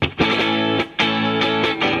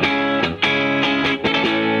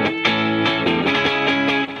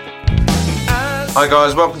Hi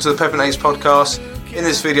guys, welcome to the Pep and Ace podcast. In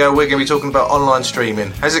this video we're going to be talking about online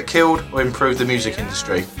streaming. Has it killed or improved the music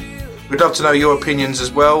industry? We'd love to know your opinions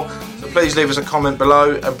as well, so please leave us a comment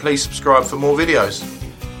below and please subscribe for more videos.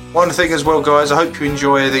 One thing as well guys, I hope you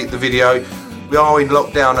enjoy the video. We are in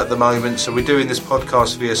lockdown at the moment, so we're doing this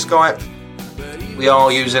podcast via Skype. We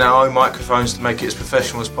are using our own microphones to make it as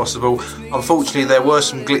professional as possible. Unfortunately there were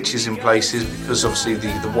some glitches in places because obviously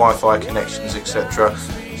the Wi-Fi connections, etc.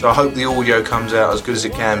 So I hope the audio comes out as good as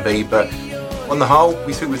it can be, but on the whole,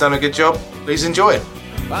 we think we've done a good job. Please enjoy it.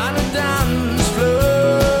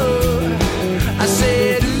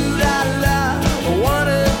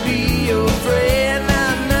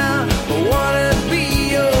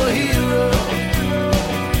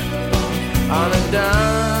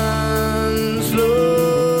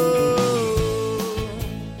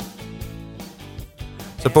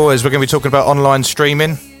 So boys, we're going to be talking about online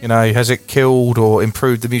streaming. You know, has it killed or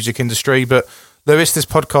improved the music industry? But Lewis, this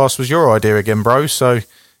podcast was your idea again, bro. So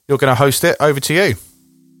you're going to host it. Over to you.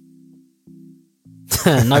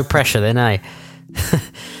 No pressure then, eh?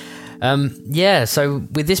 Yeah, so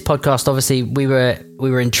with this podcast, obviously we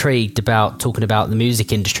were intrigued about talking about the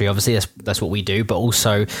music industry. Obviously that's what we do, but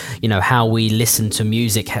also, you know, how we listen to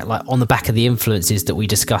music, like on the back of the influences that we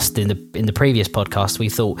discussed in the previous podcast. We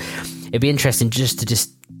thought it'd be interesting just to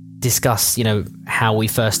discuss, you know, how we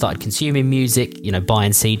first started consuming music, you know,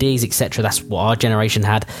 buying CDs, etc. That's what our generation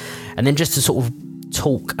had, and then just to sort of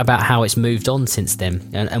talk about how it's moved on since then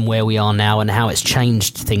and where we are now and how it's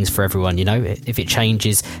changed things for everyone. You know, if it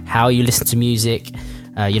changes how you listen to music,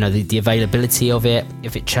 you know, the availability of it,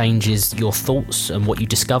 if it changes your thoughts and what you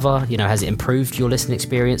discover, you know, has it improved your listening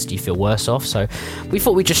experience? Do you feel worse off? So we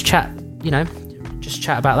thought we'd just chat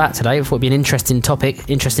about that today. We thought it'd be an interesting topic,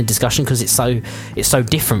 interesting discussion, because it's so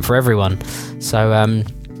different for everyone. So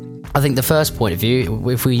I think the first point of view, it'll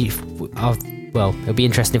be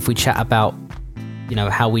interesting if we chat about, you know,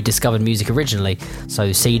 how we discovered music originally,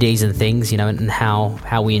 so CDs and things, you know, and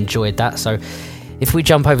how we enjoyed that. So if we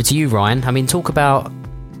jump over to you, Ryan, I mean, talk about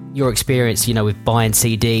your experience, you know, with buying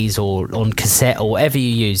CDs or on cassette or whatever you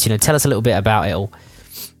use. You know, tell us a little bit about it all.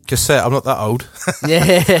 Cassette, I'm not that old.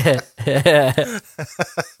 Yeah.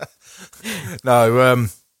 No,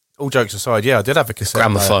 all jokes aside, yeah, I did have a cassette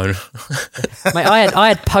gramophone. Mate, I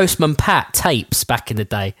had Postman Pat tapes back in the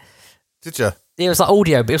day. Did you? It was like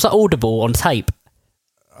audio, but it was like Audible on tape.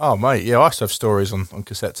 Oh mate, yeah, I used to have stories on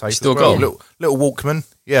cassette tape. Still got them? Little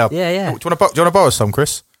Walkman. Yeah. Yeah. Do you want to borrow some,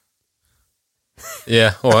 Chris?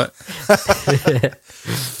 Yeah, all right.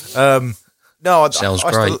 No, Sounds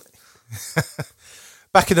great.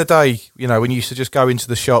 Back in the day, you know, when you used to just go into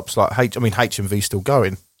the shops like HMV's still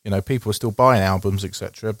going. You know, people were still buying albums,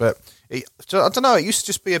 etc. But I don't know. It used to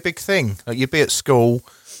just be a big thing. Like you'd be at school,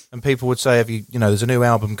 and people would say, "Have you know, there's a new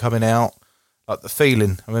album coming out." Like The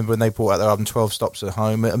Feeling. I remember when they brought out their album 12 Stops at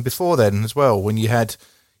Home, and before then as well, when you had,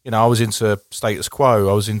 you know, I was into Status Quo,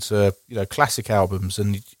 I was into, you know, classic albums,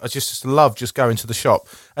 and I just loved just going to the shop.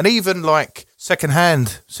 And even like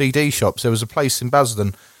second-hand CD shops, there was a place in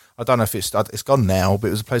Basildon, I don't know if it's gone now, but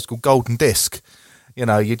it was a place called Golden Disc. You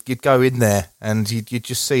know, you'd go in there and you'd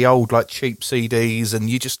just see old like cheap CDs, and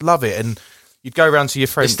you just love it. And you'd go around to your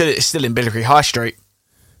friends. It's still in Billericay High Street.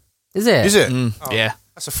 Is it? Is it? Oh, yeah.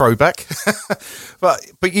 That's a throwback.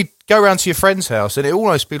 but you'd go around to your friend's house and it'd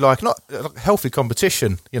almost be like not like healthy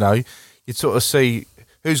competition, you know. You'd sort of see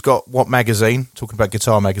who's got what magazine, talking about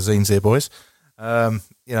guitar magazines here, boys. You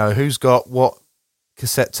know, who's got what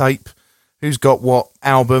cassette tape, who's got what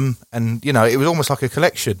album, and, you know, it was almost like a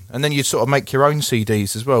collection. And then you'd sort of make your own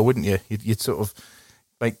CDs as well, wouldn't you? You'd sort of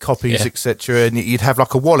make copies, etc. And you'd have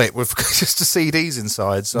like a wallet with just the CDs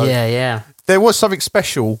inside. So Yeah. there was something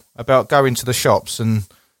special about going to the shops and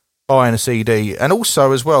buying a CD. And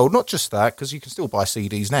also as well, not just that, because you can still buy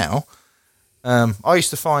CDs now. I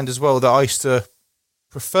used to find as well that I used to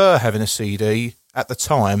prefer having a CD at the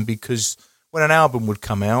time, because when an album would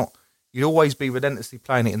come out, you'd always be relentlessly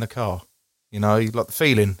playing it in the car. You know, like The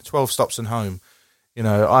Feeling, 12 Stops and Home. You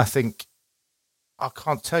know, I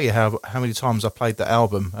can't tell you how many times I played that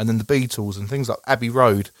album. And then the Beatles and things like Abbey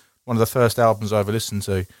Road, one of the first albums I ever listened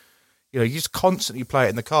to. You know, you just constantly play it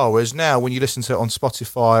in the car. Whereas now, when you listen to it on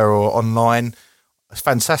Spotify or online, it's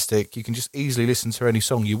fantastic. You can just easily listen to any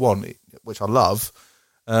song you want, which I love.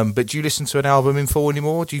 But do you listen to an album in full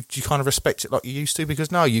anymore? Do you kind of respect it like you used to?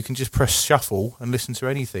 Because no, you can just press shuffle and listen to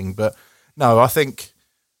anything. But no, I think,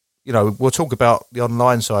 you know, we'll talk about the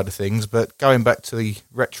online side of things, but going back to the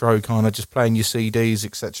retro kind of just playing your CDs,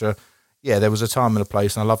 etc. Yeah, there was a time and a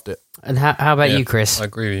place, and I loved it. And how about you, Chris? I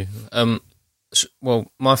agree with you. Well,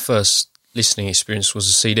 my first listening experience was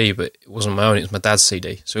a CD, but it wasn't my own, it was my dad's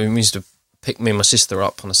CD. So we used to pick me and my sister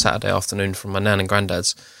up on a Saturday afternoon from my nan and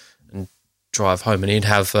granddad's and drive home, and he'd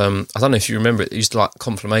have I don't know if you remember it. He used to like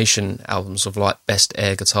compilation albums of like best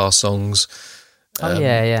air guitar songs,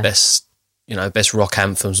 best rock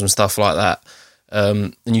anthems and stuff like that.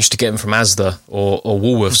 And used to get them from Asda or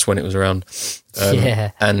Woolworths when it was around.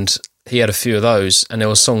 And he had a few of those, and there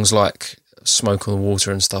were songs like Smoke on the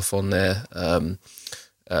Water and stuff on there.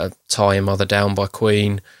 Tie Your Mother Down by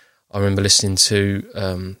Queen. I remember listening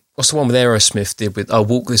to what's the one with Aerosmith did with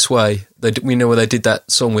Walk This Way. We know where they did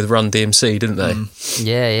that song with Run DMC, didn't they?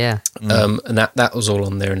 And that was all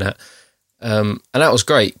on there and that. And that was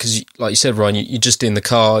great because, like you said, Ryan, you're just in the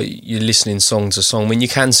car, you're listening song to song. I mean, you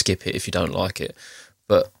can skip it if you don't like it,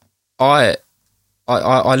 but I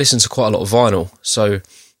listen to quite a lot of vinyl, so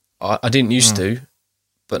I didn't used to,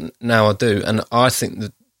 but now I do. And I think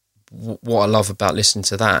that what I love about listening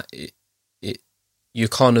to that, you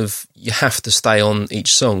have to stay on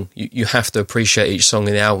each song. You have to appreciate each song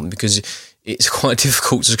in the album, because it's quite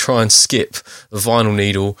difficult to try and skip a vinyl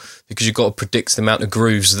needle because you've got to predict the amount of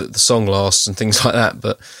grooves that the song lasts and things like that.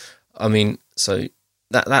 But I mean, so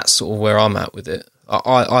that's sort of where I'm at with it.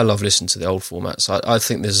 I love listening to the old formats. I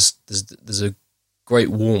think there's a great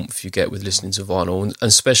warmth you get with listening to vinyl, and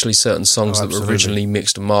especially certain songs that were originally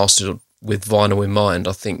mixed and mastered with vinyl in mind.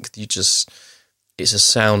 I think it's a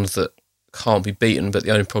sound that can't be beaten, but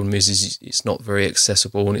the only problem is it's not very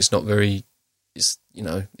accessible, and it's not very, it's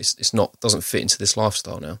not, doesn't fit into this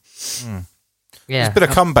lifestyle now. There's been a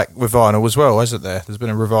comeback with vinyl as well, hasn't there? There's been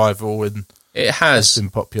a revival, and it has been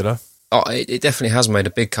popular. It definitely has made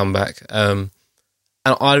a big comeback, and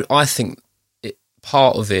I think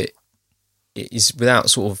part of it is, without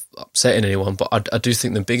sort of upsetting anyone, but I do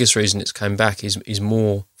think the biggest reason it's came back is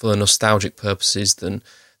more for the nostalgic purposes than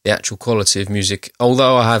the actual quality of music.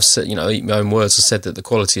 Although I have said, eat my own words, I said that the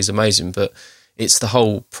quality is amazing, but it's the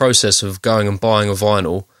whole process of going and buying a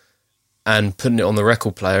vinyl and putting it on the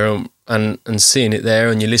record player and seeing it there,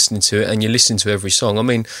 and you're listening to it, and you're listening to every song. I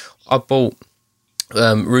mean, I bought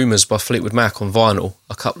Rumours by Fleetwood Mac on vinyl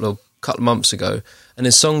a couple of months ago, and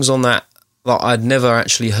there's songs on that I'd never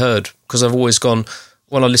actually heard, because I've always gone,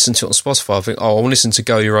 when I listen to it on Spotify, I think, I'll listen to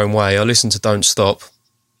Go Your Own Way, I'll listen to Don't Stop.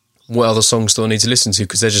 What other songs do I need to listen to,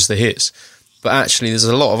 because they're just the hits? But actually, there's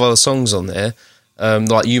a lot of other songs on there,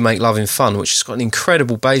 like You Make Loving Fun, which has got an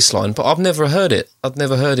incredible bass line, but I've never heard it. I'd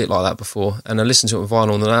never heard it like that before, and I listened to it on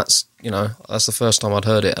vinyl, and that's the first time I'd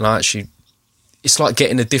heard it, and it's like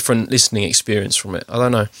getting a different listening experience from it. I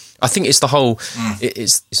don't know. I think it's the whole,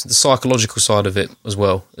 it's the psychological side of it as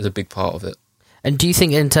well, is a big part of it. And do you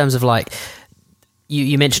think, in terms of like,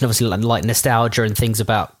 you mentioned obviously like nostalgia and things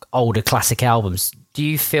about older classic albums, do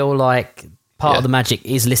you feel like part of the magic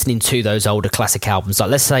is listening to those older classic albums? Like,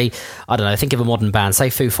 let's say, I don't know, think of a modern band, say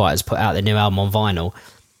Foo Fighters put out their new album on vinyl.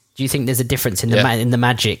 Do you think there's a difference in the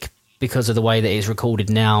magic because of the way that it's recorded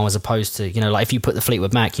now, as opposed to, like if you put the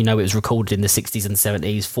Fleetwood Mac, it was recorded in the 60s and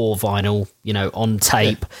 70s for vinyl, on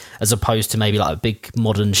tape, as opposed to maybe like a big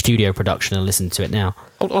modern studio production, and listen to it now?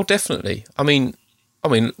 Oh, definitely. I mean,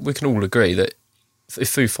 we can all agree that if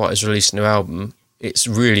Foo Fighters release a new album, it's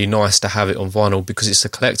really nice to have it on vinyl, because it's a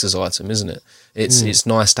collector's item, isn't it? It's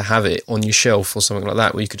nice to have it on your shelf or something like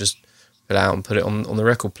that, where you could just put it out and put it on the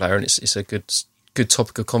record player, and it's a good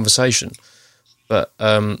topic of conversation. But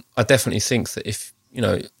I definitely think that if,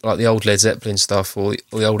 like the old Led Zeppelin stuff or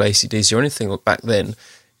the old AC/DC or anything back then,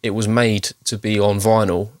 it was made to be on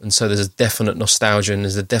vinyl, and so there's a definite nostalgia and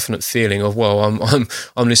there's a definite feeling of, well,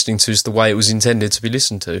 I'm listening to this the way it was intended to be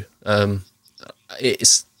listened to.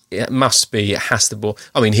 It has to be.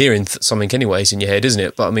 I mean, hearing something anyways in your head, isn't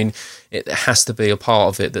it? But I mean, it has to be a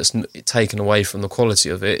part of it that's taken away from the quality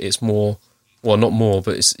of it. It's more, well, not more,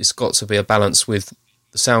 but it's got to be a balance with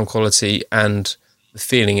the sound quality and the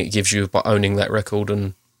feeling it gives you by owning that record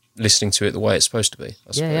and listening to it the way it's supposed to be,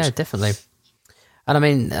 I suppose. Yeah, definitely. And I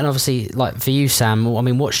mean, and obviously, like for you, Sam, I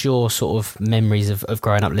mean, what's your sort of memories of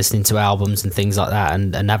growing up listening to albums and things like that,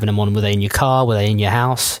 and having them on? Were they in your car? Were they in your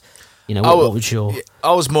house? What was your...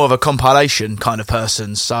 I was more of a compilation kind of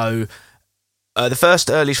person, so the first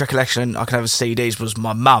earliest recollection I can have of CDs was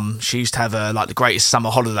my mum. She used to have like the greatest summer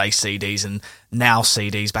holiday CDs and Now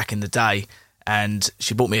CDs back in the day, and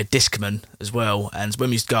she bought me a Discman as well. And when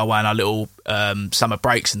we used to go away on our little summer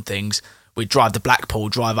breaks and things, we'd drive to Blackpool,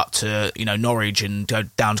 drive up to Norwich, and go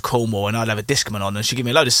down to Cornwall, and I'd have a Discman on, and she'd give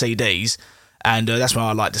me a load of CDs, and that's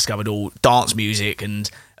when I discovered all dance music and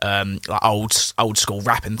like old school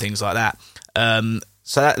rap and things like that.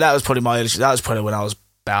 So that was probably that was probably when I was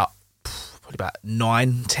about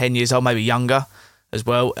 9-10 years old, maybe younger as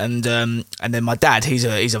well. And then my dad, he's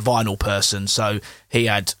a vinyl person, so he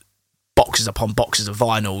had boxes upon boxes of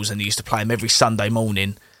vinyls, and he used to play them every Sunday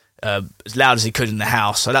morning. As loud as he could in the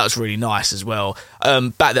house, so that was really nice as well.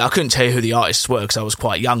 Back then I couldn't tell you who the artists were because I was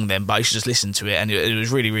quite young then, but I used to just listen to it, and it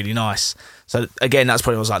was really, really nice. So again, that's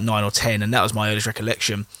probably when I was like 9 or 10, and that was my earliest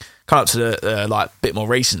recollection. Come up to the like bit more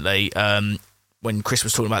recently, when Chris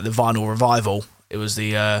was talking about the vinyl revival. It was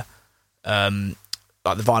the like the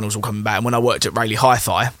vinyls all coming back, and when I worked at Rayleigh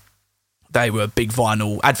Hi-Fi, they were big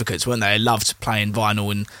vinyl advocates, weren't they? They loved playing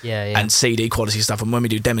vinyl and CD quality stuff. And when we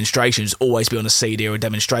do demonstrations, always be on a CD or a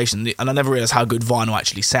demonstration. And I never realised how good vinyl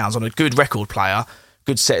actually sounds. On a good record player,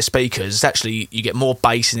 good set of speakers, actually you get more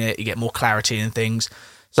bass in it, you get more clarity and things.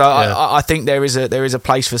 So I think there is a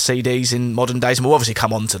place for CDs in modern days, and we'll obviously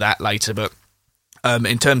come on to that later. But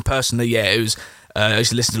in terms personally, it was I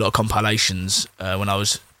used to listen to a lot of compilations when I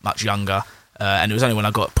was much younger. And it was only when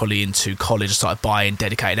I got probably into college I started buying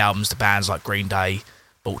dedicated albums to bands like Green Day,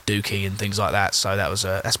 bought Dookie and things like that. So that was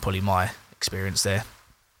that's probably my experience there.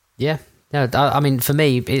 Yeah, I mean, for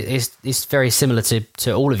me, it's very similar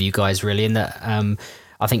to all of you guys, really, in that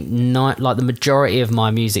I think like the majority of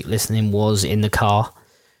my music listening was in the car.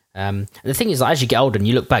 The thing is, like, as you get older and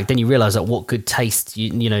you look back, then you realise that what good taste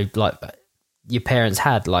you know, like your parents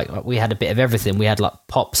had. Like we had a bit of everything. We had like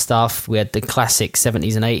pop stuff, we had the classic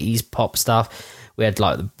 70s and 80s pop stuff, we had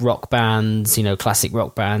like the rock bands, you know, classic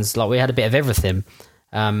rock bands. Like we had a bit of everything.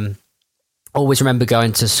 Always remember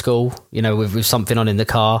going to school, you know, with something on in the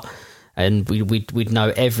car, and we'd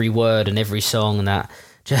know every word and every song and that.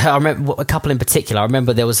 I remember a couple in particular. I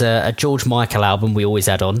remember there was a George Michael album we always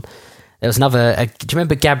had on. There was another do you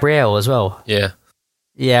remember Gabrielle as well? Yeah,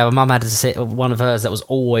 my mum had one of hers that was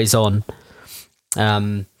always on.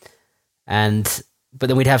 But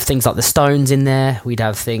then we'd have things like the Stones in there. We'd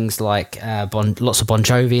have things like lots of Bon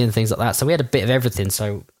Jovi and things like that. So we had a bit of everything.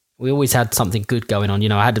 So we always had something good going on. You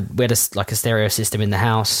know, we had a stereo system in the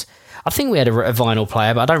house. I think we had a vinyl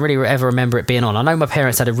player, but I don't really ever remember it being on. I know my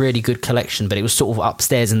parents had a really good collection, but it was sort of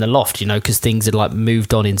upstairs in the loft, you know, because things had like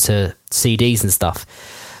moved on into CDs and stuff.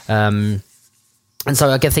 And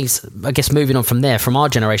so I guess moving on from there, from our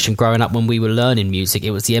generation growing up when we were learning music,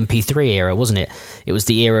 it was the MP3 era, wasn't it? It was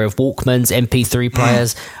the era of Walkmans, MP3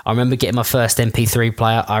 players. I remember getting my first MP3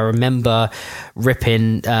 player. I remember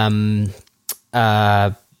ripping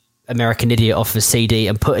American Idiot off a CD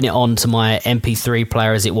and putting it onto my MP3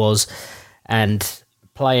 player as it was, and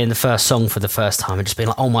playing the first song for the first time and just being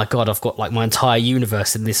like, oh my God, I've got like my entire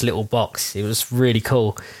universe in this little box. It was really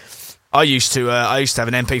cool. I used to have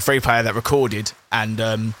an MP3 player that recorded, and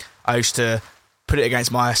I used to put it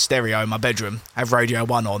against my stereo in my bedroom, have Radio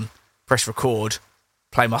 1 on, press record,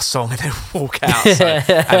 play my song, and then walk out. So,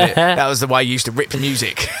 that was the way I used to rip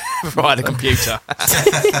music via the computer.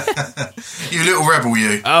 You little rebel,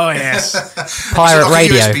 you. Oh, yes. Pirate like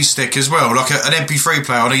radio. a USB stick as well, like an MP3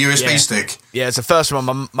 player on a USB stick. Yeah, it's the first one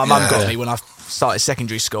my mum got me when I started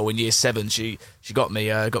secondary school in year 7. She got me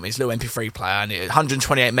this little MP3 player, and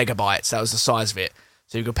 128 megabytes. That was the size of it.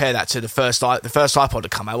 So you compare that to the first iPod to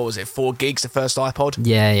come out. What was it? 4 gigs. The first iPod.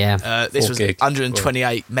 Yeah. This was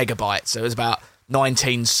 128 megabytes. So it was about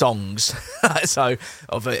 19 songs. So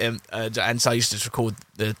of it, and so I used to record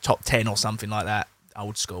the top 10 or something like that.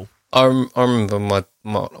 Old school. I remember my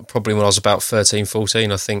probably when I was about 13, 14,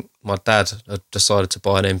 I think my dad had decided to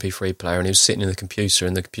buy an MP3 player, and he was sitting in the computer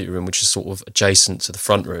room, which is sort of adjacent to the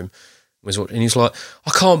front room. And he was like,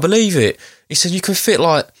 I can't believe it. He said, you can fit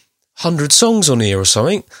like 100 songs on here or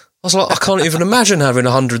something. I was like, I can't even imagine having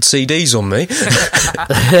 100 CDs on me.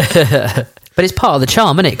 But it's part of the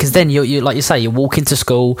charm, isn't it? Because then you like you say, you're walking to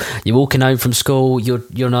school, you're walking home from school,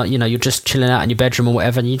 you're not, you know, you're just chilling out in your bedroom or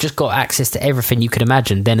whatever, and you just got access to everything you could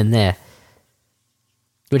imagine then and there,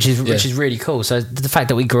 which is really cool. So the fact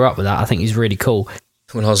that we grew up with that, I think, is really cool.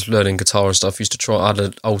 When I was learning guitar and stuff, I used to try. I had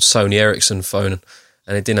an old Sony Ericsson phone,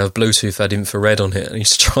 and it didn't have Bluetooth, had infrared on it, and I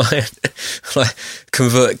used to try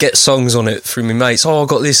and get songs on it through my mates. Oh, I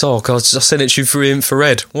got this. Oh, God, I sent it to you through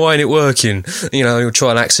infrared. Why ain't it working? You know, you'll try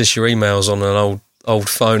and access your emails on an old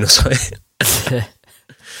phone or something.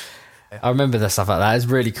 I remember the stuff like that. It's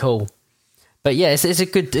really cool. But yeah, it's a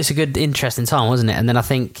good interesting time, wasn't it? And then I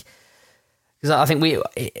think we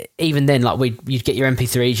even then, like you'd get your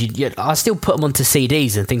MP3s. I still put them onto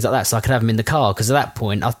CDs and things like that, so I could have them in the car. Because at that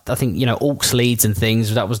point, I think, you know, aux leads and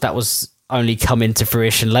things that was only come into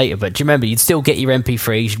fruition later. But do you remember? You'd still get your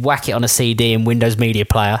MP3s, you'd whack it on a CD in Windows Media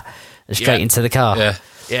Player, and straight into the car.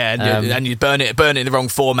 Yeah, and you'd burn it in the wrong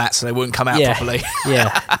format, so they wouldn't come out properly.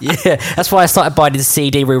 yeah. That's why I started buying the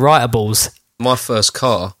CD rewritables. My first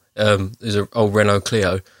car is an old Renault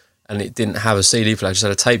Clio. And it didn't have a CD player, it just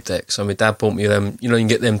had a tape deck. So my dad bought me them, you know, you can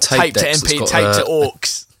get them tape decks. Tape to aux.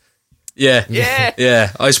 Yeah.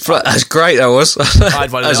 Yeah. That's great, that was. I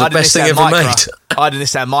had one of That was them. the best thing ever made. I had a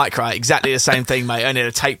Nissan Micra, exactly the same thing, mate. Only had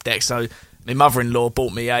a tape deck, so my mother-in-law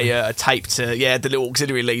bought me a tape to, the little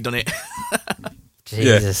auxiliary lead on it.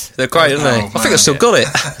 Jesus. Yeah. They're great, aren't they? Oh, I think I've still got it.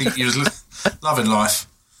 I think you was loving life.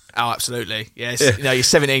 Oh, absolutely. Yes. Yeah. You're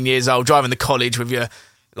 17 years old, driving to college with your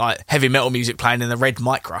like heavy metal music playing in the red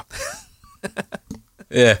Micra.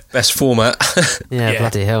 Yeah, best format. Yeah,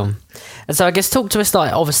 bloody hell. And so I guess talk to us,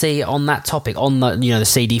 like, obviously on that topic, on the the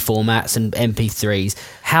CD formats and MP3s.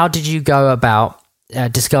 How did you go about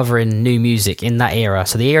discovering new music in that era?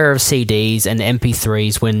 So the era of CDs and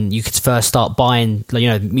MP3s, when you could first start buying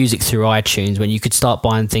music through iTunes, when you could start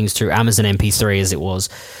buying things through Amazon MP3 as it was,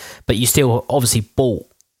 but you still obviously bought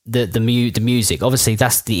the music. Obviously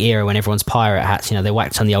that's the era when everyone's pirate hats. They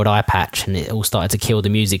whacked on the old eye patch and it all started to kill the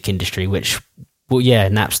music industry, which, well, yeah,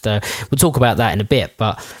 Napster. We'll talk about that in a bit,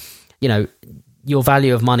 but your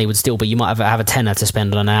value of money would still be, you might have a tenner to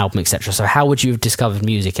spend on an album, etc. So how would you have discovered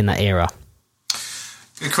music in that era?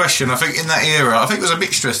 Good question. I think in that era, I think it was a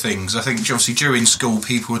mixture of things. I think obviously during school,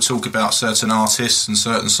 people would talk about certain artists and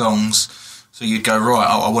certain songs. So you'd go, right,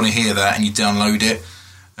 I want to hear that, and you'd download it.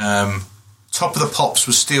 Top of the Pops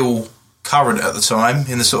was still current at the time,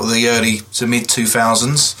 in the sort of the early to mid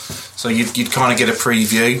 2000s. So you'd kind of get a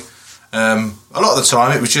preview. A lot of the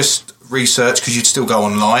time, it was just research because you'd still go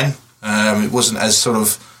online. It wasn't as sort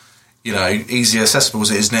of easy accessible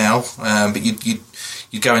as it is now. But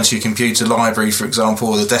you'd go into your computer library, for example,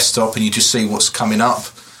 or the desktop, and you just see what's coming up.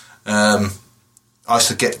 I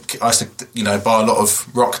used to buy a lot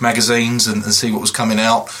of rock magazines and see what was coming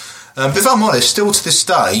out. But if I'm honest, still to this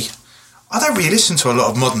day, I don't really listen to a lot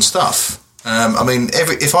of modern stuff.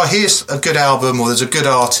 If I hear a good album or there's a good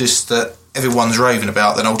artist that everyone's raving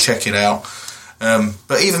about, then I'll check it out.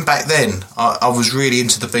 But even back then, I was really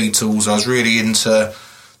into the Beatles. I was really into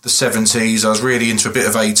the 70s. I was really into a bit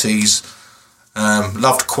of 80s.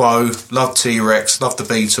 Loved Quo, loved T-Rex, loved the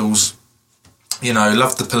Beatles.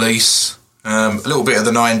 Loved the Police. A little bit of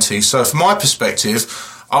the 90s. So from my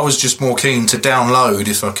perspective, I was just more keen to download,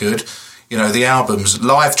 if I could, the albums,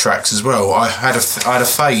 live tracks as well. I had a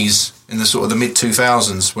phase in the sort of the mid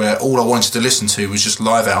 2000s where all I wanted to listen to was just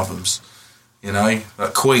live albums. Like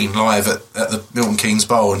Queen live at the Milton Keynes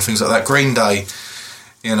Bowl and things like that. Green Day,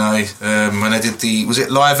 when they did was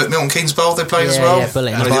it live at Milton Keynes Bowl they played as well? Yeah,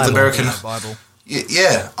 Bullet in the Bible. Did the American Bible.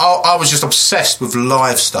 Yeah, I was just obsessed with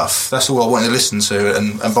live stuff. That's all I wanted to listen to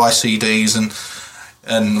and buy CDs and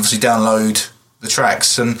obviously download the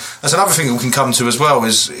tracks. And that's another thing that we can come to as well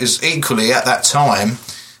is equally at that time,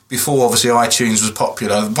 before obviously iTunes was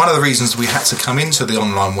popular, one of the reasons we had to come into the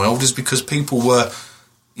online world is because people were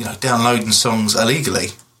downloading songs illegally.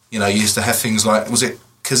 You used to have things like, was it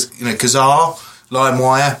Kazaa,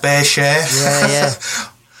 LimeWire, BearShare? Yeah.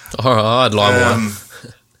 All right, I had LimeWire.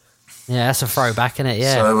 Yeah, that's a throwback, isn't it?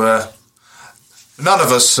 Yeah. So none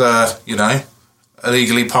of us,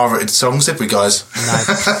 illegally pirated songs, did we, guys?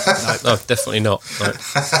 No, definitely not. No.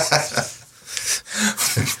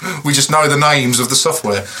 We just know the names of the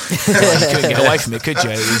software. You couldn't get away from it, could you?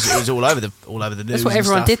 It was all over the news. That's what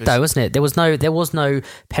everyone did, though, wasn't it? There was no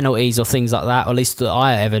penalties or things like that, or at least that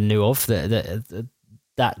I ever knew of.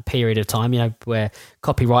 That period of time, where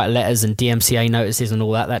copyright letters and DMCA notices and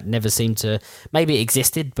all that never seemed to. Maybe it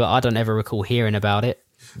existed, but I don't ever recall hearing about it.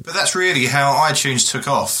 But that's really how iTunes took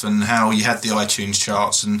off, and how you had the iTunes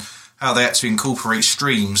charts, and how they had to incorporate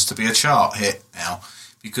streams to be a chart hit now,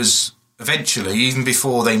 because eventually, even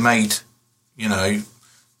before they made,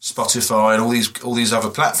 Spotify and all these other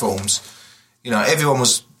platforms, everyone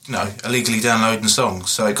was, illegally downloading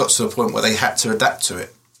songs. So it got to a point where they had to adapt to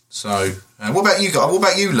it. So, what about you guys? What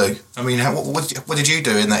about you, Lou? I mean, what did you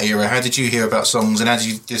do in that era? How did you hear about songs, and how did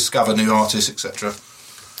you discover new artists, etc.?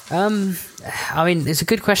 It's a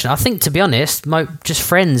good question. I think, to be honest, just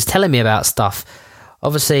friends telling me about stuff.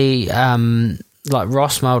 Obviously, like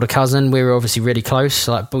Ross, my older cousin, we were obviously really close.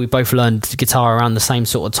 But we both learned guitar around the same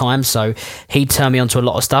sort of time. So he'd turn me onto a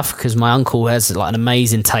lot of stuff because my uncle has an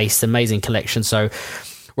amazing taste, amazing collection. So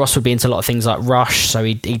Ross would be into a lot of things like Rush, so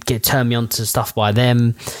he'd turn me on to stuff by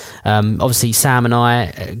them. Obviously, Sam and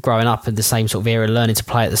I, growing up in the same sort of era, learning to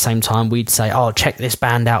play at the same time, we'd say, "Oh, check this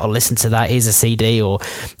band out, or listen to that. Here's a CD, or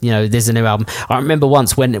there's a new album." I remember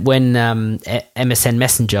once when MSN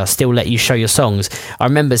Messenger still let you show your songs. I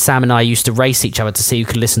remember Sam and I used to race each other to see who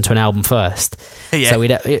could listen to an album first. Yeah. So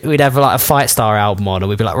we'd have like a Fight Star album on, and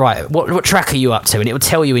we'd be like, "Right, what track are you up to?" And it would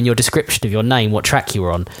tell you in your description of your name what track you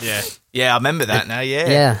were on. Yeah, I remember that now, yeah.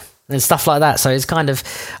 Yeah, and stuff like that. So it's kind of,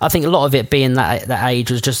 I think a lot of it being that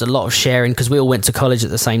age was just a lot of sharing, because we all went to college at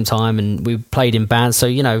the same time and we played in bands. So,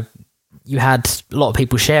 you had a lot of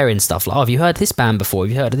people sharing stuff like, oh, have you heard this band before?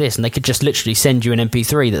 Have you heard of this? And they could just literally send you an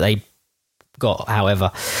MP3 that they got,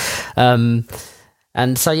 however.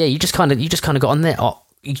 And so, yeah, you just kind of got on there.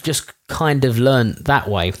 You just kind of learned that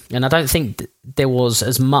way. And I don't think there was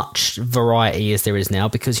as much variety as there is now,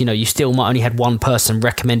 because, you know, you still might only had one person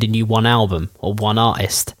recommending you one album or one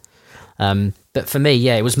artist. But for me,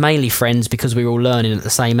 yeah, it was mainly friends, because we were all learning at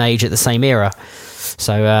the same age, at the same era.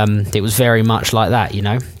 So it was very much like that, you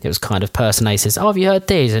know. It was kind of person A says, oh, have you heard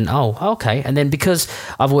these? And, oh, okay. And then because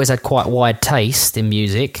I've always had quite wide taste in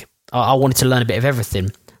music, I wanted to learn a bit of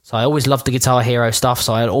everything. So I always loved the Guitar Hero stuff,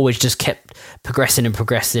 so I always just kept progressing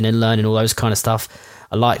and learning all those kind of stuff.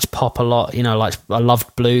 I liked pop a lot, you know, I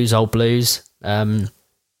loved blues, old blues. So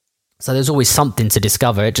there's always something to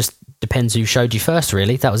discover. It just depends who showed you first,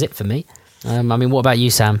 really. That was it for me. I mean, what about you,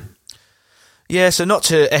 Sam? Yeah, so not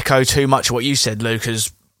to echo too much of what you said, Luke,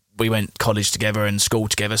 as we went college together and school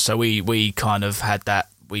together, so we kind of had that,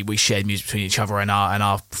 we shared music between each other and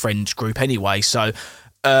our friends group anyway, so...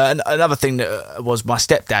 another thing that was my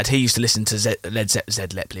stepdad. He used to listen to Led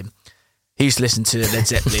Zeppelin. He used to listen to Led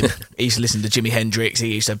Zeppelin. He used to listen to Jimi Hendrix.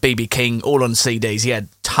 He used to have B.B. King, all on CDs. He had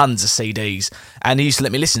tons of CDs, and he used to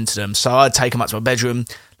let me listen to them. So I'd take them up to my bedroom,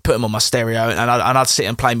 put them on my stereo, and I'd sit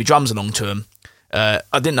and play my drums along to them. I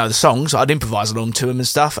didn't know the songs. I'd improvise along to them and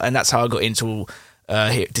stuff, and that's how I got into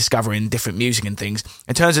discovering different music and things.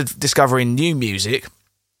 In terms of discovering new music,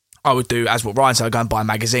 I would do, as what Ryan said, I'd go and buy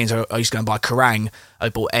magazines. I used to go and buy Kerrang. I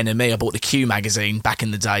bought NME. I bought the Q magazine back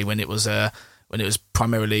in the day when it was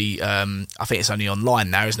primarily, I think it's only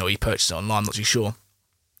online now, isn't it? Or you purchase it online, I'm not too sure.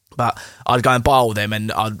 But I'd go and buy all them,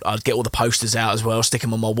 and I'd get all the posters out as well, stick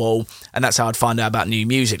them on my wall, and that's how I'd find out about new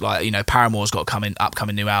music. Like, you know, Paramore's got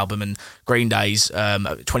upcoming new album, and Green Day's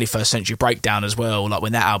 21st Century Breakdown as well. Like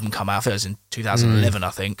when that album came out, I think it was in 2011,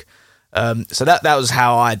 I think. So that was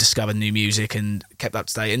how I discovered new music and kept up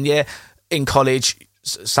to date. And yeah, in college,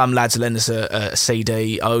 some lads lent us a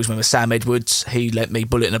CD. I always remember Sam Edwards. He lent me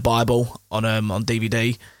Bullet in the Bible on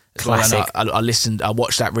DVD. Classic. I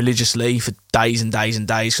watched that religiously for days and days and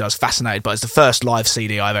days, because I was fascinated. But it's the first live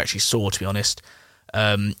CD I ever actually saw, to be honest.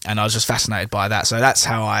 And I was just fascinated by that. So that's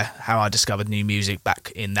how I discovered new music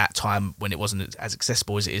back in that time when it wasn't as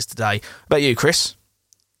accessible as it is today. What about you, Chris?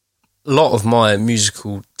 A lot of my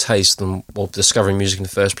musical taste and discovering music in the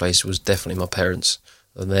first place was definitely my parents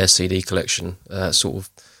and their CD collection. Sort of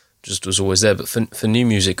just was always there. But for new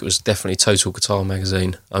music, it was definitely Total Guitar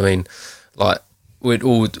magazine. I mean, like, we'd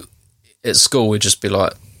all at school, we'd just be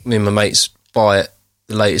like, me and my mates buy it,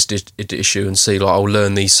 the latest issue, and see, like, I'll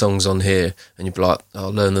learn these songs on here, and you'd be like,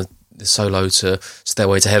 I'll learn the solo to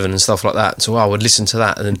Stairway to Heaven and stuff like that. So I would listen to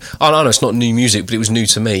that, and then I know it's not new music, but it was new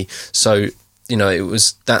to me. So, you know, it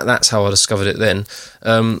was that's how I discovered it then.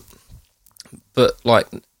 But like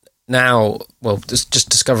now, well, just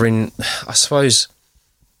discovering, I suppose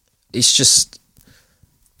it's just,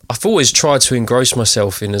 I've always tried to engross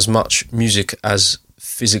myself in as much music as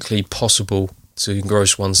physically possible to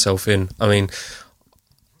engross oneself in. I mean,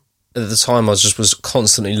 at the time I was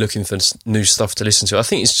constantly looking for new stuff to listen to. I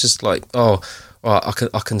think it's just like, oh, right,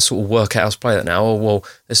 I can sort of work out how to play that now. Oh, well,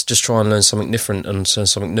 let's just try and learn something different and learn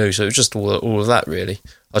something new. So it was just all of that, really.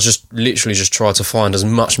 I just literally just tried to find as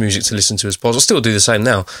much music to listen to as possible. I still do the same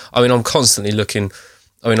now. I mean, I'm constantly looking.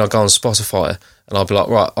 I mean, I go on Spotify and I'll be like,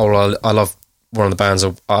 right, I love one of the bands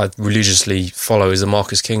I religiously follow is the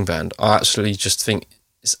Marcus King band. I absolutely just think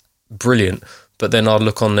it's brilliant. But then I'd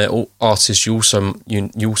look on their artists you also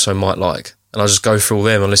might like, and I just go through all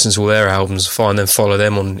them and listen to all their albums, follow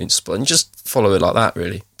them on Insta, and just follow it like that,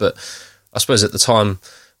 really. But I suppose at the time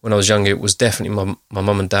when I was younger, it was definitely my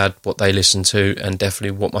mum and dad, what they listened to, and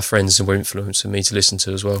definitely what my friends were influencing me to listen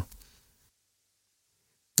to as well.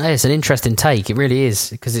 Hey, it's an interesting take. It really is,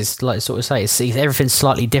 because it's like sort of say, everything's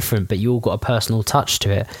slightly different, but you all got a personal touch to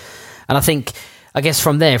it. And I guess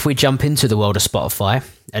from there, if we jump into the world of Spotify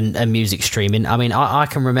and music streaming, I mean, I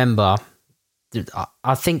can remember,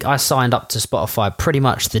 I think I signed up to Spotify pretty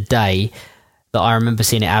much the day that I remember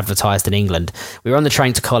seeing it advertised in England. We were on the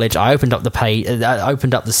train to college. I opened up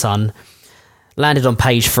the Sun, landed on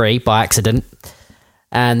page 3 by accident,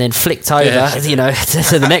 and then flicked over,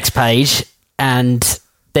 to the next page, and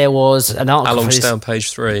there was an article. How long's down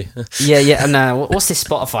page 3? Yeah. No, what's this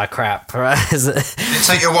Spotify crap? Did it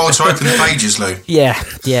take you a while to open the pages, Lou? Yeah.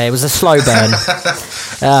 It was a slow burn.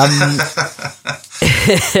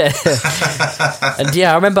 And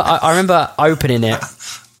yeah, I remember opening it,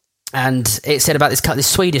 and it said about this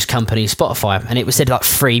Swedish company, Spotify, and it said like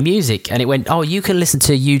free music, and it went, oh, you can listen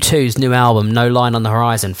to U2's new album, No Line on the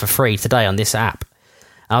Horizon, for free today on this app.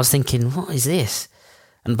 I was thinking, what is this?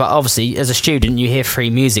 But obviously, as a student, you hear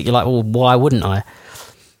free music, you're like, well, why wouldn't I?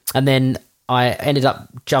 And then I ended up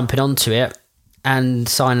jumping onto it and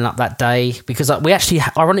signing up that day because we actually,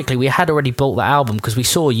 ironically, we had already bought that album because we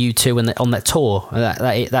saw U2 on that tour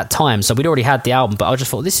that time. So we'd already had the album, but I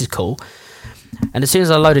just thought, this is cool. And as soon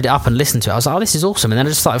as I loaded it up and listened to it, I was like, oh, this is awesome. And then I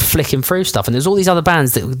just started flicking through stuff. And there's all these other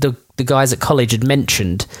bands that the guys at college had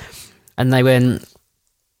mentioned. And they went...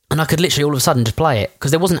 And I could literally all of a sudden just play it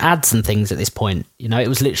because there wasn't ads and things at this point. You know, it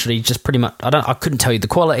was literally just pretty much. I couldn't tell you the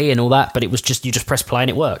quality and all that, but it was just you just press play and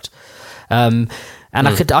it worked. And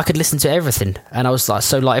I could listen to everything. And I was like,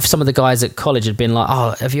 so like if some of the guys at college had been like,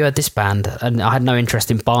 oh, have you heard this band? And I had no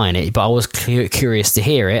interest in buying it, but I was curious to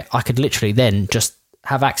hear it. I could literally then just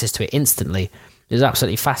have access to it instantly. It was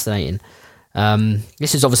absolutely fascinating.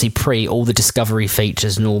 This is obviously pre all the discovery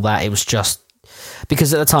features and all that. It was just.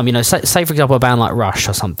 Because at the time, you know, say for example a band like Rush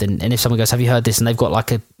or something, and if someone goes, have you heard this, and they've got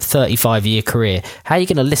like a 35-year career, how are you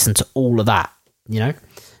going to listen to all of that, you know? And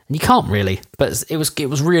you can't really, but it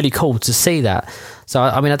was really cool to see that. So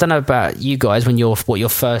I mean, I don't know about you guys what your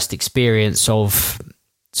first experience of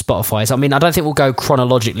Spotify is. I mean, I don't think we'll go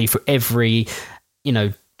chronologically for every, you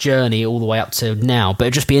know, journey all the way up to now, but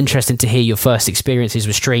it'd just be interesting to hear your first experiences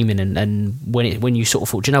with streaming and when you sort of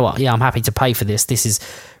thought, do you know what, yeah, I'm happy to pay for this is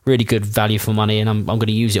really good value for money and I'm going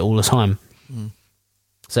to use it all the time.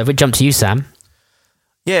 So if we jump to you, Sam.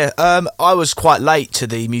 Yeah, I was quite late to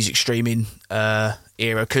the music streaming era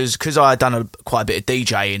because I had done quite a bit of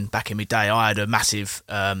DJing back in my day. I had a massive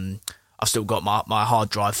I've still got my hard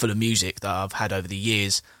drive full of music that I've had over the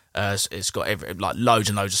years. It's got loads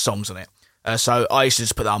and loads of songs on it. So I used to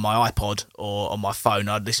just put that on my iPod or on my phone.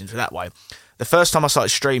 I'd listen to it that way. The first time I started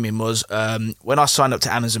streaming was when I signed up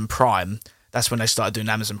to Amazon Prime. That's when they started doing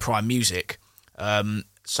Amazon Prime Music.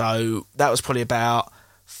 So that was probably about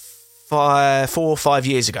 4 or 5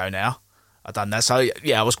 years ago now. I've done that. So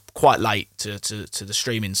yeah, I was quite late to the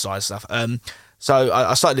streaming side of stuff. So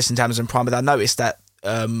I started listening to Amazon Prime, but I noticed that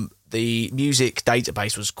the music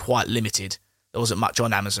database was quite limited. There wasn't much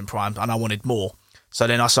on Amazon Prime, and I wanted more. So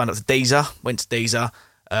then I signed up to Deezer, went to Deezer,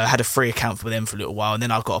 had a free account for them for a little while, and then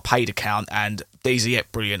I've got a paid account, and Deezer, yeah,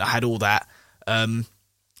 brilliant. I had all that. And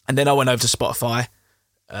then I went over to Spotify.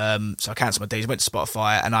 So I cancelled my Deezer, went to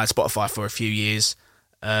Spotify, and I had Spotify for a few years.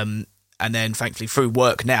 And then thankfully through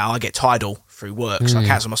work now, I get Tidal through work. So I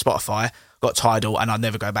cancelled my Spotify, got Tidal, and I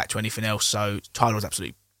never go back to anything else. So Tidal is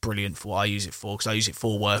absolutely brilliant for what I use it for, because I use it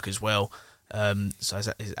for work as well.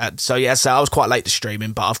 So yeah, so I was quite late to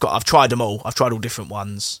streaming, but I've tried them all. I've tried all different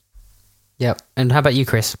ones. Yep. And how about you,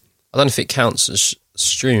 Chris? I don't know if it counts as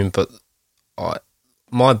streaming, but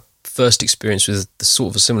my first experience with the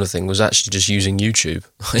sort of a similar thing was actually just using YouTube.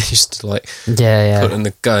 I used to put in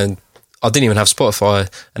the go, and I didn't even have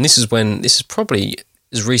Spotify. And this is probably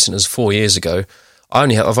as recent as 4 years ago.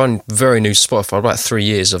 I've only very new to Spotify. About 3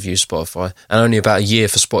 years I've used Spotify, and only about a year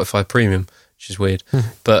for Spotify Premium, which is weird.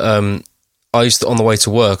 But I used to, on the way to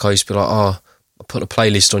work, I used to be like, I put a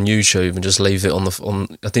playlist on YouTube and just leave it on.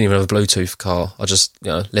 I didn't even have a Bluetooth car. I just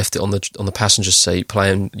left it on the passenger seat,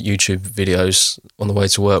 playing YouTube videos on the way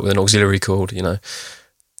to work with an auxiliary cord.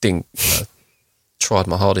 Tried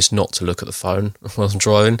my hardest not to look at the phone while I'm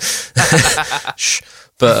driving.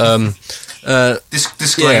 But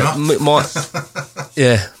disclaimer.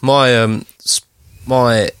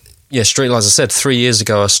 Street, as I said, 3 years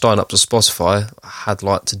ago I signed up to Spotify. I had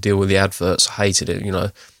to deal with the adverts. I hated it,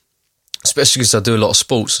 especially because I do a lot of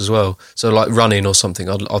sports as well. So like running or something,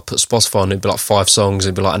 I'd put Spotify on, it'd be like 5 songs,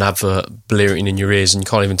 it'd be like an advert blaring in your ears, and you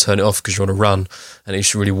can't even turn it off because you're on a run, and it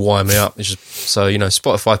used to really wire me up. It's just, so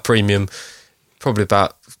Spotify Premium, probably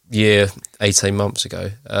about 18 months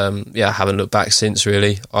ago. I haven't looked back since,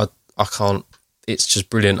 really. I can't. It's just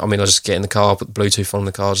brilliant. I mean, I just get in the car, put the Bluetooth on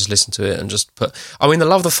the car, just listen to it, and just put. I mean, I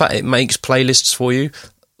love the fact it makes playlists for you,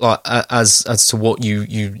 like as to what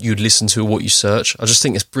you'd listen to, what you search. I just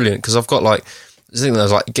think it's brilliant because I've got I think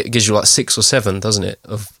there's it gives you 6 or 7, doesn't it,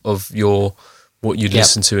 of your what you'd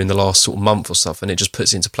listen to in the last sort of month or stuff, and it just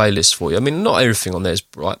puts it into playlists for you. I mean, not everything on there is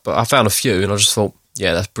right, but I found a few, and I just thought,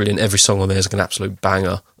 yeah, that's brilliant. Every song on there is an absolute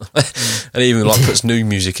banger, and even puts new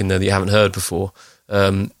music in there that you haven't heard before.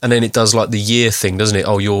 And then it does the year thing, doesn't it?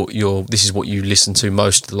 Oh, this is what you listened to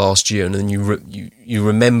most of the last year, and then you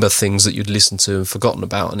remember things that you'd listened to and forgotten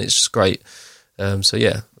about, and it's just great. So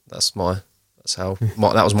yeah, that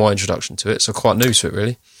was my introduction to it. So quite new to it,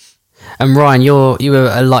 really. And Ryan, you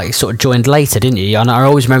were sort of joined later, didn't you? And I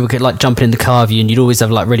always remember jumping in the car with you, and you'd always have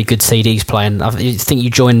really good CDs playing. I think you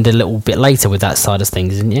joined a little bit later with that side of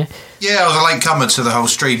things, didn't you? Yeah, I was a late comer to the whole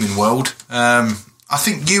streaming world. I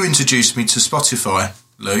think you introduced me to Spotify,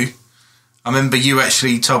 Lou. I remember you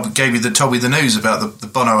actually told me the news about the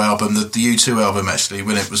Bono album, the U2 album, actually,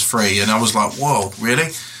 when it was free, and I was like, whoa, really?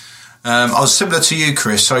 I was similar to you,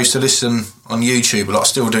 Chris. I used to listen on YouTube a lot, I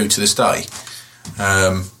still do to this day.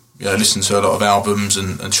 Listen to a lot of albums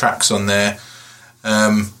and tracks on there.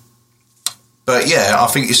 But yeah, I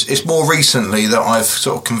think it's more recently that I've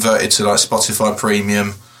sort of converted to like Spotify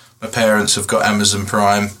Premium. My parents have got Amazon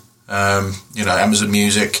Prime, Amazon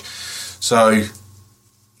Music. So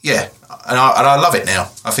yeah, and I love it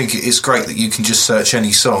now. I think it's great that you can just search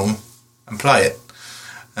any song and play it.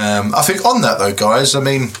 I think on that though, guys, I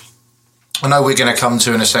mean, I know we're going to come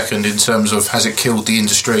to in a second in terms of has it killed the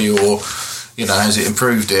industry or, has it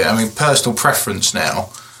improved it? I mean, personal preference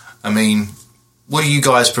now. I mean, what do you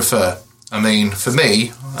guys prefer? I mean, for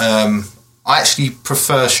me, I actually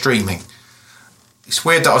prefer streaming. It's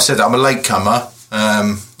weird that I said that. I'm a latecomer.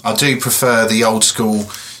 I do prefer the old school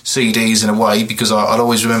CDs in a way because I'll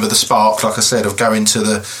always remember the spark, like I said, of going to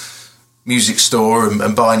the music store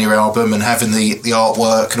and buying your album and having the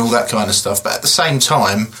artwork and all that kind of stuff. But at the same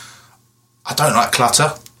time, I don't like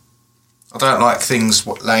clutter. I don't like things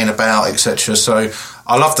laying about, etc. So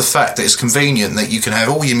I love the fact that it's convenient that you can have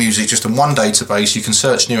all your music just in one database. You can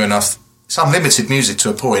search near enough. It's unlimited music to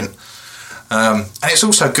a point. And it's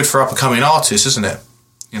also good for up-and-coming artists, isn't it?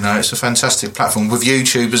 It's a fantastic platform with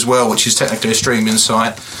YouTube as well, which is technically a streaming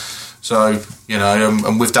site. So,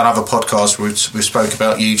 and we've done other podcasts where we've spoke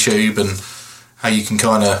about YouTube and how you can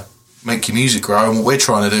kind of make your music grow and what we're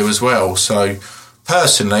trying to do as well. So,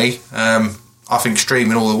 personally, I think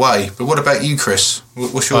streaming all the way. But what about you, Chris?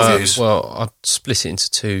 What's your views? Well, I'd split it into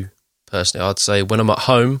two, personally. I'd say when I'm at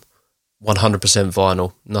home, 100%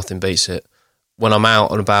 vinyl. Nothing beats it. When I'm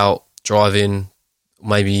out and about, driving,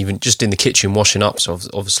 maybe even just in the kitchen washing up, so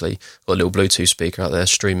obviously got a little Bluetooth speaker out there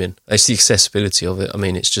streaming. It's the accessibility of it. I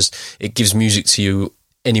mean, it gives music to you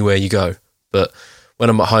anywhere you go. But when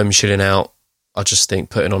I'm at home chilling out, I just think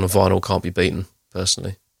putting on a vinyl can't be beaten,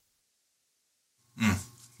 personally.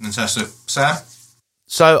 Fantastic. Sam?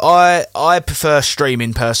 So I prefer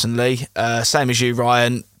streaming personally. Same as you,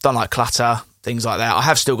 Ryan. Don't like clutter, things like that. I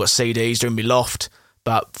have still got CDs doing my loft,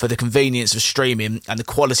 but for the convenience of streaming and the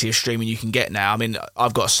quality of streaming you can get now, I mean,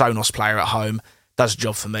 I've got a Sonos player at home. Does the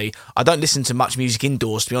job for me. I don't listen to much music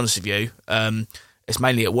indoors, to be honest with you. It's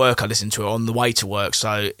mainly at work I listen to it on the way to work.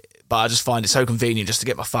 But I just find it so convenient just to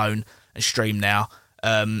get my phone and stream now.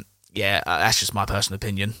 That's just my personal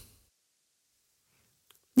opinion.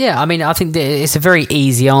 Yeah, I mean, I think that it's a very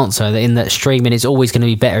easy answer in that streaming is always going to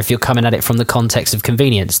be better if you're coming at it from the context of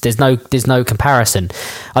convenience. There's no comparison.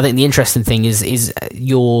 I think the interesting thing is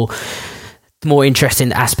your more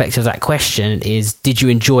interesting aspect of that question is, did you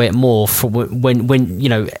enjoy it more for when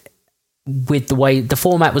with the way the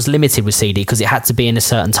format was limited with CD because it had to be in a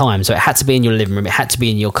certain time, so it had to be in your living room, it had to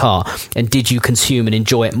be in your car, and did you consume and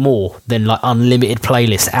enjoy it more than like unlimited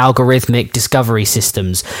playlists, algorithmic discovery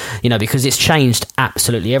systems, because it's changed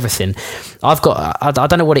absolutely everything. I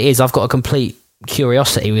don't know what it is, I've got a complete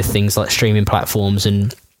curiosity with things like streaming platforms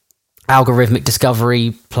and algorithmic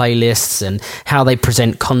discovery playlists and how they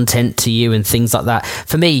present content to you and things like that.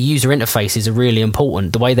 For me, user interfaces are really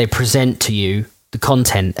important. The way they present to you the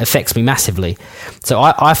content affects me massively. So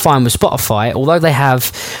I find with Spotify, although they have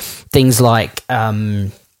things like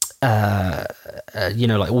like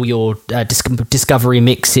all your discovery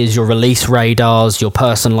mixes, your release radars, your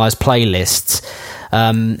personalized playlists,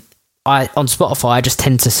 on Spotify I just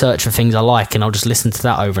tend to search for things I like and I'll just listen to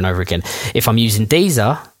that over and over again. If I'm using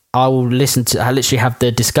Deezer, I literally have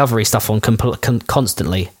the discovery stuff on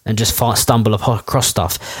constantly and just stumble across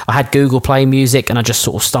stuff. I had Google Play Music and I just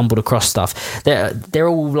sort of stumbled across stuff. They're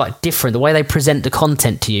all like different. The way they present the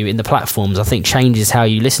content to you in the platforms, I think, changes how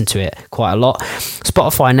you listen to it quite a lot.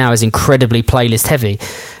 Spotify now is incredibly playlist heavy,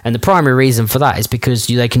 and the primary reason for that is because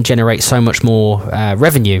they can generate so much more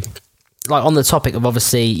revenue. Like on the topic of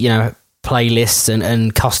obviously, playlists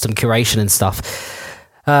and custom curation and stuff.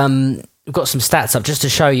 We've got some stats up just to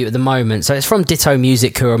show you at the moment. So it's from Ditto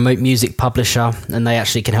Music, who are a music publisher, and they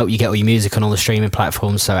actually can help you get all your music on all the streaming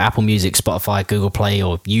platforms. So Apple Music, Spotify, Google Play,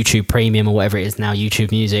 or YouTube Premium, or whatever it is now,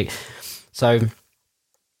 YouTube Music. So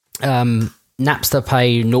Napster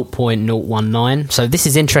pay 0.019. So this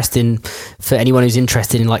is interesting for anyone who's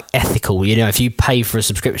interested in like ethical. If you pay for a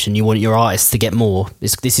subscription, you want your artists to get more.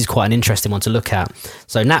 This is quite an interesting one to look at.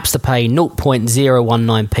 So Napster pay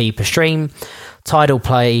 0.019p per stream. Tidal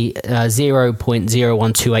Play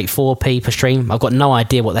 0.01284p per stream. I've got no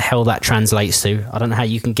idea what the hell that translates to. I don't know how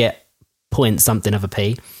you can get point something of a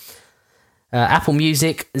p. Apple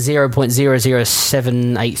Music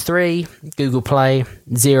 0.00783, Google Play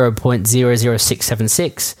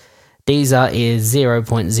 0.00676, Deezer is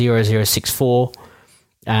 0.0064.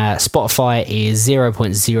 Spotify is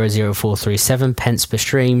 0.00437 pence per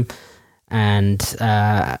stream, and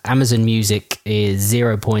Amazon Music is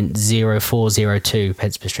 0.0402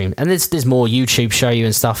 pence per stream. And there's more YouTube show you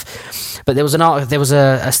and stuff. But there was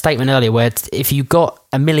a statement earlier where if you got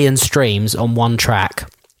 1 million streams on one track,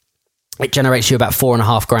 it generates you about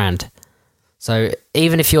 $4,500. So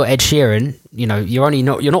even if you're Ed Sheeran,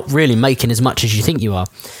 you're not really making as much as you think you are.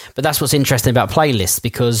 But that's what's interesting about playlists,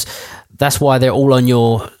 because that's why they're all on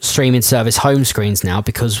your streaming service home screens now,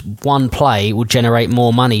 because one play will generate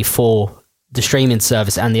more money for the streaming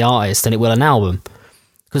service and the artist than it will an album.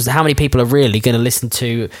 Because how many people are really going to listen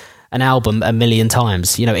to an album 1 million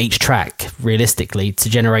times, each track realistically,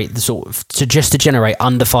 to generate to generate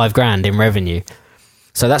under $5,000 in revenue.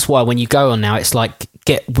 So that's why when you go on now, it's like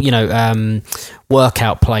get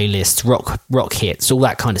workout playlists, rock hits, all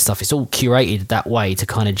that kind of stuff. It's all curated that way to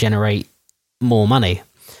kind of generate more money.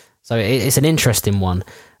 So it's an interesting one.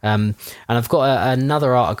 And I've got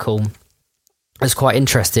another article that's quite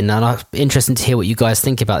interesting, and I'm interested to hear what you guys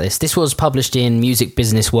think about this. This was published in Music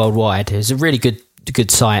Business Worldwide. It's a really good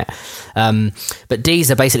site. But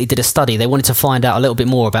Deezer basically did a study. They wanted to find out a little bit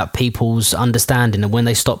more about people's understanding and when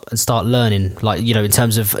they stop and start learning, in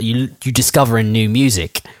terms of you discovering new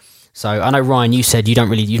music. So I know, Ryan, you said you've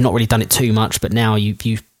not really done it too much, but now you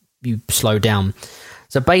slow down.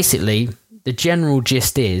 So basically, the general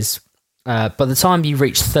gist is, by the time you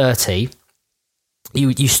reach 30,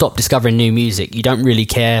 you stop discovering new music. You don't really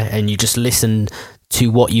care, and you just listen to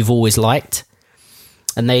what you've always liked.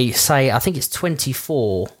 And they say, I think it's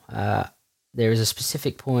 24, there is a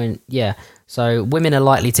specific point, yeah. So women are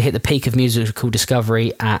likely to hit the peak of musical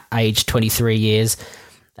discovery at age 23 years,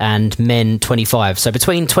 and men 25. So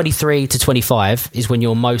between 23 to 25 is when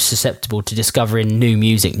you're most susceptible to discovering new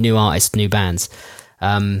music, new artists, new bands.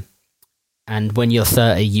 And when you're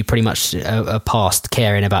 30, you pretty much are past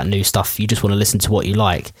caring about new stuff. You just want to listen to what you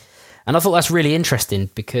like. And I thought that's really interesting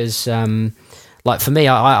because, for me,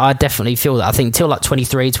 I definitely feel that. I think till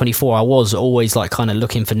 23, 24, I was always kind of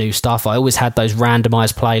looking for new stuff. I always had those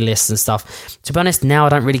randomized playlists and stuff. To be honest, now I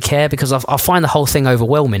don't really care because I find the whole thing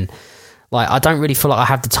overwhelming. I don't really feel like I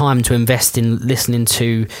have the time to invest in listening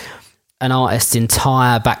to an artist's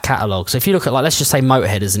entire back catalogue. So if you look at, let's just say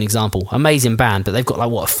Motorhead as an example, amazing band, but they've got a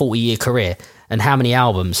 40-year career and how many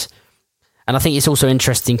albums. And I think it's also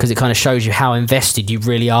interesting because it kind of shows you how invested you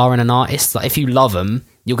really are in an artist. If you love them,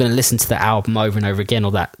 you're going to listen to the album over and over again,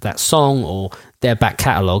 or that song or their back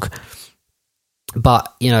catalogue. But,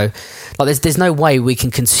 there's no way we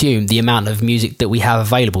can consume the amount of music that we have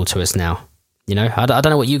available to us now. I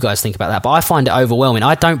don't know what you guys think about that, but I find it overwhelming.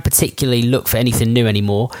 I don't particularly look for anything new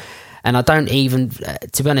anymore. And I don't even,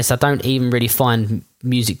 to be honest, I don't even really find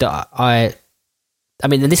music that I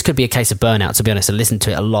mean, and this could be a case of burnout, to be honest. I listen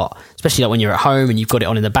to it a lot, especially when you're at home and you've got it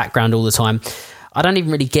on in the background all the time. I don't even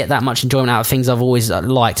really get that much enjoyment out of things I've always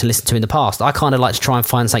liked to listen to in the past. I kind of like to try and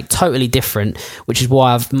find something totally different, which is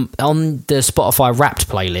why I've, on the Spotify Wrapped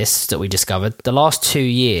playlists that we discovered, the last 2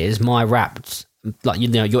 years, my Wrapped,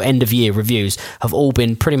 your end of year reviews have all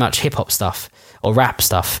been pretty much hip hop stuff or rap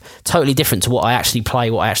stuff, totally different to what I actually play,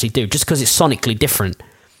 what I actually do, just because it's sonically different.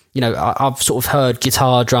 I've sort of heard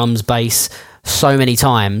guitar, drums, bass so many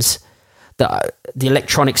times that the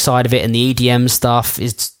electronic side of it and the EDM stuff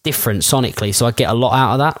is different sonically, so I get a lot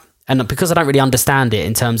out of that. And because I don't really understand it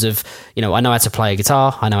in terms of, I know how to play a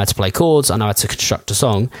guitar, I know how to play chords, I know how to construct a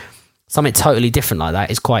song, something totally different like that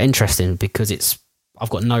is quite interesting because I've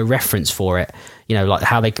got no reference for it,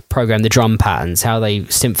 how they program the drum patterns, how they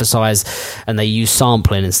synthesize and they use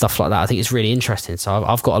sampling and stuff like that. I think it's really interesting. So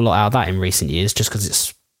I've got a lot out of that in recent years just because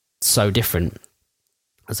it's so different.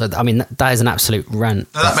 So, I mean, that is an absolute rant.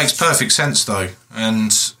 No, that makes perfect sense, though.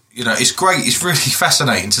 And, it's great. It's really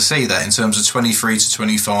fascinating to see that in terms of 23 to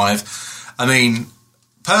 25. I mean,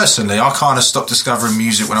 personally, I kind of stopped discovering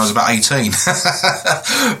music when I was about 18.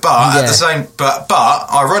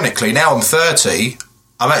 But ironically, now I'm 30,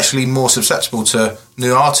 I'm actually more susceptible to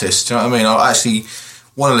new artists. Do you know what I mean? I actually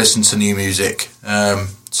want to listen to new music.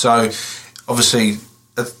 So, obviously,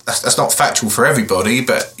 that's not factual for everybody,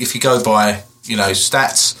 but if you go by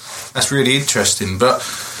stats, that's really interesting. But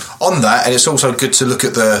on that, and it's also good to look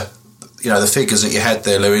at the figures that you had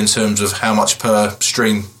there, Lou, in terms of how much per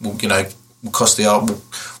stream will cost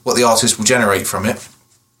what the artist will generate from it.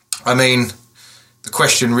 I mean, the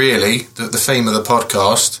question really, the theme of the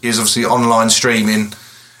podcast is obviously online streaming.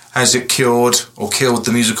 Has it cured or killed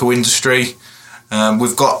the musical industry?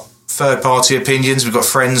 We've got third-party opinions. We've got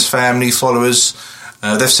friends, family, followers.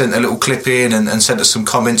 They've sent a little clip in and sent us some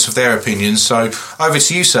comments of their opinions. So over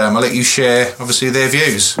to you, Sam. I'll let you share, obviously, their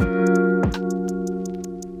views.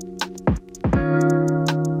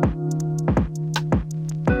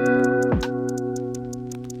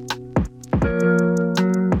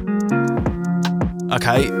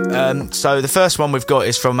 Okay, so the first one we've got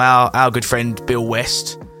is from our good friend Bill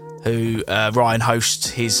West, who Ryan hosts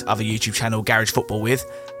his other YouTube channel, Garage Football, with.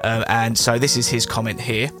 And so this is his comment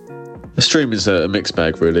here. The stream is a mixed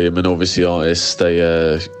bag, really. I mean, obviously artists, they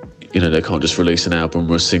can't just release an album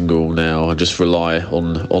or a single now and just rely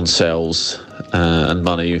on sales and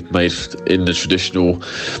money made in the traditional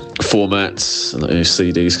formats, like,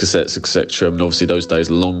 CDs, cassettes, etc. I mean, obviously those days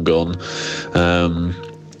are long gone.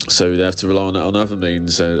 So they have to rely on other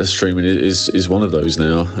means. Streaming is one of those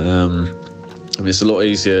now. I mean, it's a lot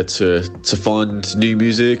easier to find new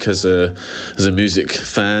music as a music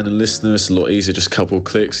fan and listener. It's a lot easier, just a couple of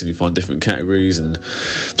clicks and you find different categories and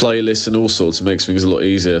playlists and all sorts. It makes things a lot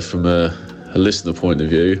easier from a listener point of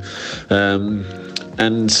view. And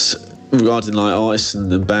regarding like artists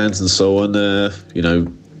and bands and so on,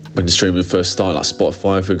 when the streaming first started, like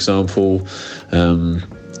Spotify, for example,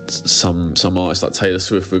 some artists like Taylor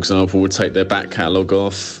Swift, for example, would take their back catalogue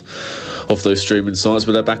off those streaming sites,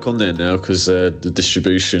 but they're back on there now because the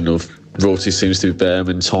distribution of royalties seems to be better. I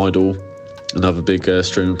mean, Tidal, another big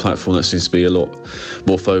streaming platform, that seems to be a lot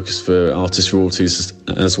more focused for artist royalties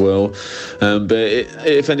as well. But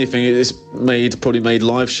if anything, it's probably made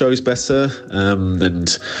live shows better,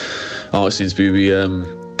 and artists seem to be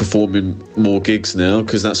performing more gigs now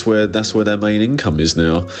because that's where their main income is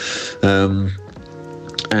now.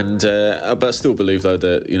 But I still believe though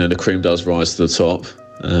that the cream does rise to the top.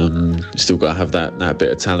 You still got to have that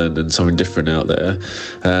bit of talent and something different out there.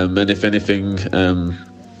 And if anything,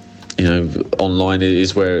 online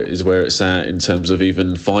is where it's at in terms of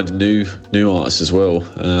even finding new artists as well.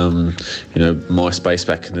 MySpace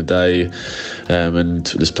back in the day, and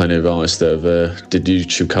there's plenty of artists that have did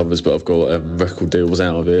YouTube covers, but I've got record deals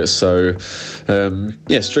out of it. So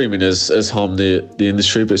streaming has harmed the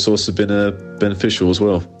industry, but it's also been beneficial as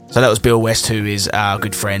well. So that was Bill West, who is our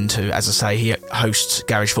good friend, who, as I say, he hosts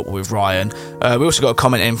Garage Football with Ryan. We also got a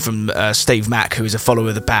comment in from Steve Mack, who is a follower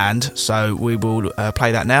of the band, so we will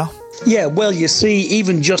play that now. Yeah, well, you see,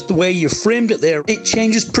 even just the way you framed it there, it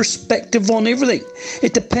changes perspective on everything.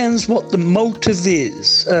 It depends what the motive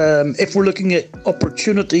is. If we're looking at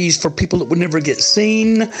opportunities for people that would never get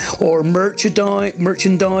seen, or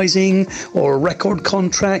merchandising, or record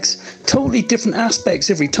contracts, totally different aspects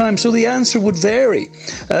every time. So the answer would vary.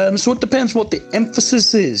 So it depends what the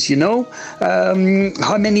emphasis is,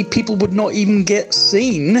 how many people would not even get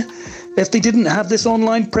seen if they didn't have this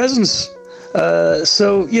online presence.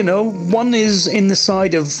 One is in the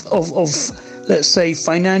side of let's say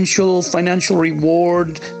financial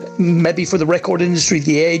reward, maybe for the record industry,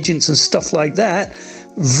 the agents and stuff like that,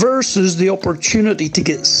 versus the opportunity to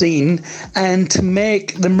get seen and to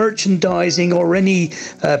make the merchandising or any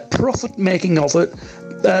profit making of it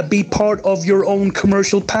be part of your own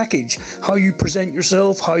commercial package. How you present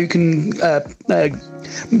yourself, how you can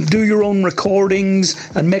do your own recordings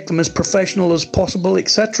and make them as professional as possible,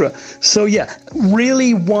 etc. So yeah,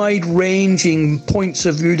 really wide-ranging points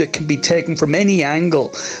of view that can be taken from any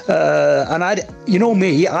angle. And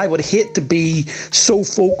I would hate to be so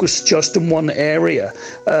focused just in one area.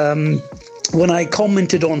 When I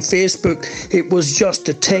commented on Facebook, it was just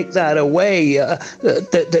to take that away,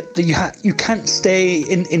 that you can't stay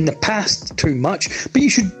in the past too much, but you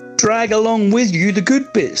should drag along with you the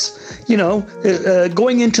good bits.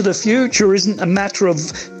 Going into the future isn't a matter of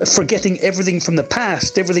forgetting everything from the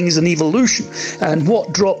past. Everything is an evolution, and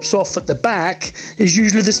what drops off at the back is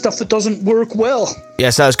usually the stuff that doesn't work well.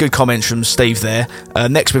 Yes, that was good comments from Steve there.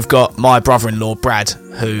 Next we've got my brother-in-law Brad,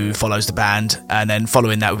 who follows the band, and then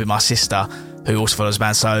following that would be my sister, who also follows the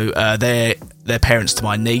band. So they're parents to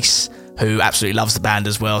my niece, who absolutely loves the band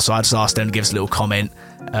as well. So I just asked them to give us a little comment.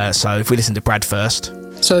 So if we listen to Brad first.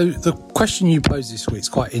 So the question you posed this week is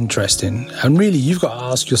quite interesting, and really you've got to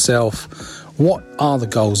ask yourself, what are the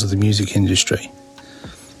goals of the music industry?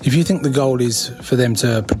 If you think the goal is for them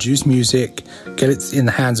to produce music, get it in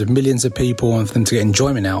the hands of millions of people and for them to get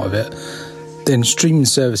enjoyment out of it, then streaming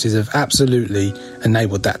services have absolutely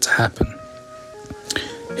enabled that to happen.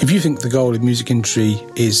 If you think the goal of the music industry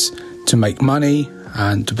is to make money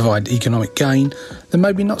and to provide economic gain, then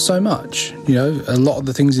maybe not so much. A lot of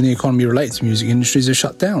the things in the economy related to music industries are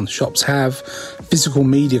shut down. Shops have, physical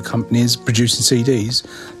media companies producing CDs,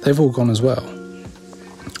 they've all gone as well.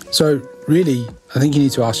 So really, I think you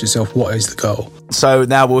need to ask yourself, what is the goal? So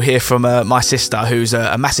now we'll hear from my sister, who's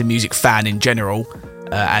a massive music fan in general,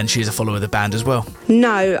 and she's a follower of the band as well.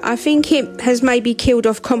 No, I think it has maybe killed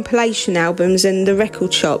off compilation albums and the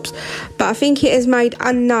record shops, but I think it has made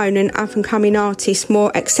unknown and up-and-coming artists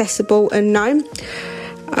more accessible and known.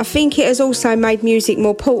 I think it has also made music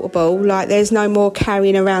more portable, like there's no more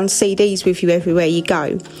carrying around CDs with you everywhere you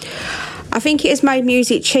go. I think it has made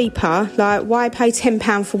music cheaper. Like, why pay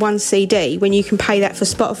 £10 for one CD when you can pay that for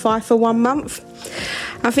Spotify for 1 month?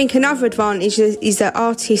 I think another advantage is that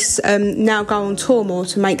artists now go on tour more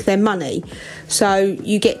to make their money. So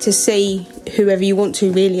you get to see whoever you want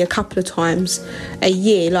to really a couple of times a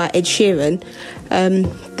year, like Ed Sheeran,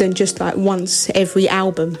 than just like once every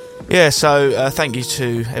album. Yeah, so thank you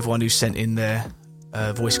to everyone who sent in their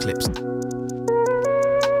voice clips.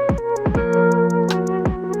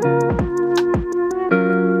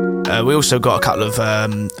 We also got a couple of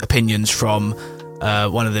opinions from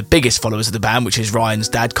one of the biggest followers of the band, which is Ryan's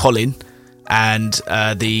dad, Colin, and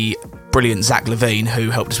the brilliant Zach Levine, who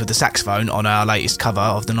helped us with the saxophone on our latest cover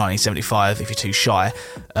of the 1975 If You're Too Shy.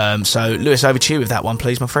 So, Lewis, over to you with that one,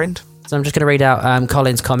 please, my friend. So I'm just going to read out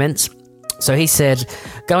Colin's comments. So he said,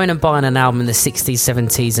 going and buying an album in the 60s,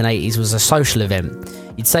 70s and 80s was a social event.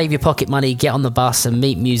 You'd save your pocket money, get on the bus and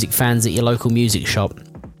meet music fans at your local music shop.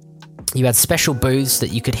 You had special booths that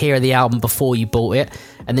you could hear the album before you bought it,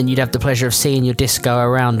 and then you'd have the pleasure of seeing your disc go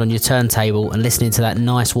around on your turntable and listening to that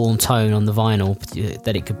nice warm tone on the vinyl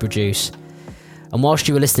that it could produce. And whilst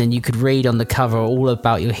you were listening, you could read on the cover all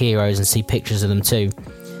about your heroes and see pictures of them too.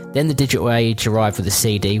 Then the digital age arrived with the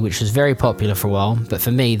CD, which was very popular for a while, but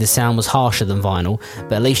for me the sound was harsher than vinyl,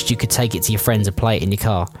 but at least you could take it to your friends and play it in your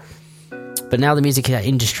car. But now the music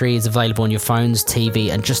industry is available on your phones,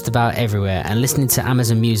 TV and just about everywhere, and listening to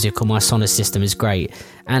Amazon Music or my Sonos system is great,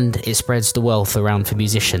 and it spreads the wealth around for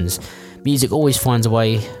musicians. Music always finds a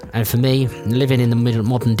way, and for me, living in the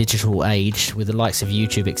modern digital age with the likes of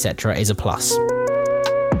YouTube, etc. is a plus.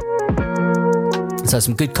 So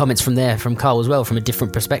some good comments from there, from Carl as well, from a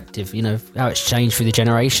different perspective, you know, how it's changed through the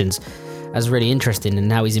generations. That's really interesting,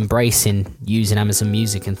 and how he's embracing using Amazon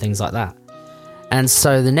Music and things like that. And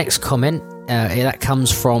so the next comment, that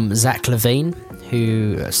comes from Zach Levine,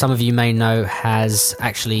 who some of you may know has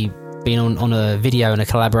actually been on a video and a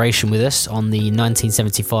collaboration with us on the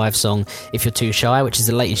 1975 song If You're Too Shy, which is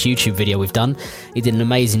the latest YouTube video we've done. He did an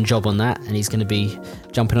amazing job on that, and he's going to be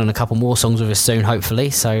jumping on a couple more songs with us soon, hopefully,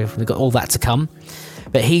 so we've got all that to come.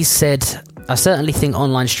 But he said, I certainly think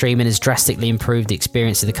online streaming has drastically improved the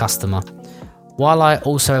experience of the customer. While I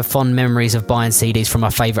also have fond memories of buying CDs from my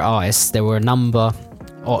favourite artists, there were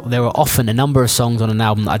often a number of songs on an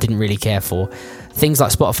album that I didn't really care for. Things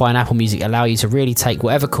like Spotify and Apple Music allow you to really take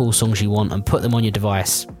whatever cool songs you want and put them on your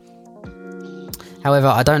device. However,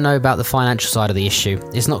 I don't know about the financial side of the issue.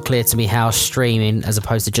 It's not clear to me how streaming, as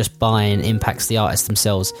opposed to just buying, impacts the artists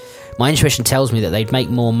themselves. My intuition tells me that they'd make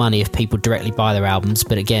more money if people directly buy their albums,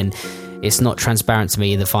 but again, it's not transparent to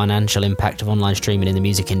me the financial impact of online streaming in the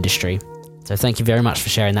music industry. So thank you very much for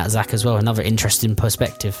sharing that, Zach, as well. Another interesting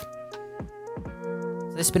perspective.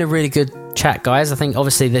 This has been a really good chat, guys. I think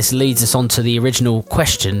obviously this leads us on to the original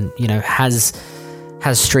question, you know, has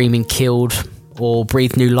streaming killed or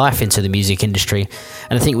breathed new life into the music industry?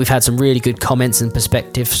 And I think we've had some really good comments and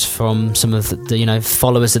perspectives from some of the you know,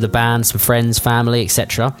 followers of the band, some friends, family,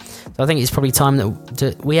 etc. So I think it's probably time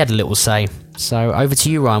that we had a little say. So over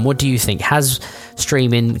to you, Ryan. What do you think? Has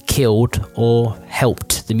streaming killed or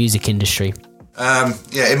helped the music industry?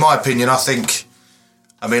 Yeah, in my opinion, I think,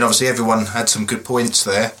 I mean, obviously everyone had some good points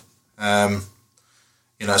there.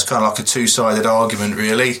 You know, it's kind of like a two-sided argument,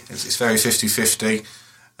 really. It's very 50-50.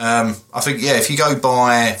 I think, yeah, if you go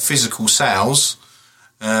by physical sales,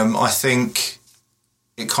 I think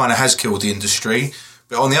it kind of has killed the industry.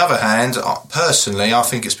 But on the other hand, personally, I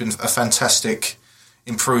think it's been a fantastic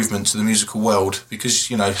improvement to the musical world, because,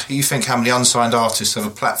 you know, you think how many unsigned artists have a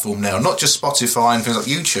platform now, not just Spotify and things like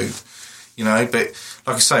YouTube, you know, but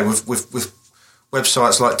like I say, with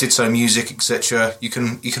websites like Ditto Music, etc., you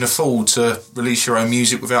can afford to release your own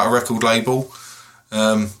music without a record label.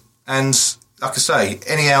 And like I say,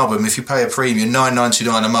 any album, if you pay a premium,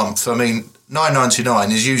 $9.99 a month, I mean,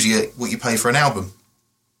 $9.99 is usually what you pay for an album.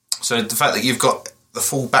 So the fact that you've got the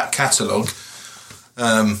full back catalogue,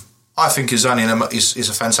 I think is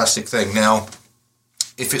a fantastic thing. Now,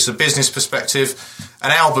 if it's a business perspective,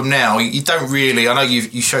 an album now, you don't really, I know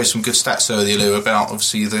you showed some good stats earlier, Lou, about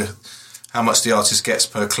obviously how much the artist gets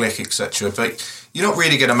per click, etc. But you're not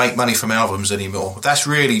really going to make money from albums anymore. That's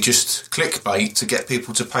really just clickbait to get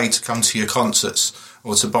people to pay to come to your concerts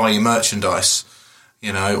or to buy your merchandise,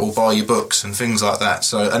 you know, or buy your books and things like that.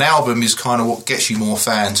 So an album is kind of what gets you more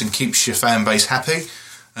fans and keeps your fan base happy.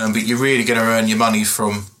 But you're really going to earn your money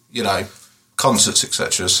from, you know, concerts,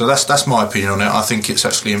 etc. So that's my opinion on it. I think it's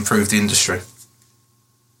actually improved the industry.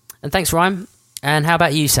 And thanks, Ryan. And how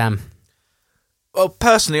about you, Sam? Well,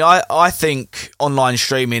 personally, I think online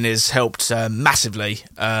streaming has helped massively.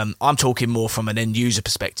 I'm talking more from an end user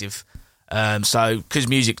perspective. So, because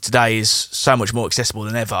music today is so much more accessible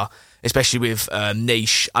than ever, especially with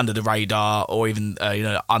niche, under the radar, or even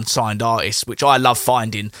unsigned artists, which I love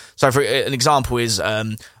finding. So for an example is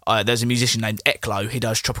there's a musician named Eklo. He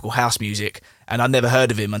does tropical house music, and I'd never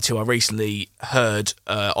heard of him until I recently heard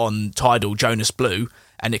on Tidal Jonas Blue,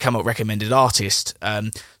 and it came up recommended artist.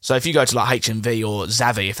 So if you go to like HMV or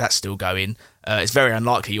Zavi, if that's still going, it's very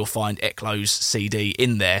unlikely you'll find Eklo's CD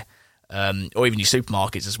in there, or even your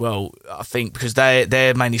supermarkets as well. I think because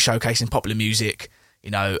they're mainly showcasing popular music,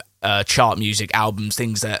 chart music, albums,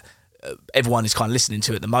 things that everyone is kind of listening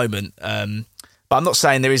to at the moment. But I'm not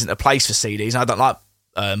saying there isn't a place for CDs. I don't like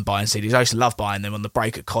buying CDs. I used to love buying them on the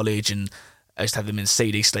break at college, and I used to have them in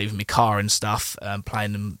CD sleeve in my car and stuff,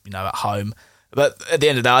 playing them, at home. But at the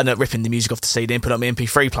end of the day, I ended up ripping the music off the CD and put it on my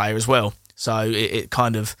MP3 player as well. So it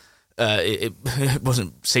kind of it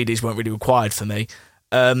wasn't, CDs weren't really required for me.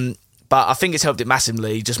 But I think it's helped it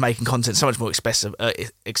massively, just making content so much more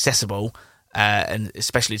accessible, and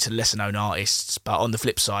especially to lesser known artists. But on the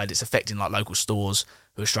flip side, it's affecting like local stores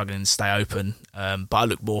who are struggling to stay open. But I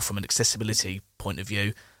look more from an accessibility point of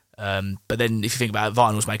view. But then if you think about it,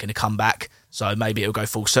 vinyl's making a comeback, so maybe it'll go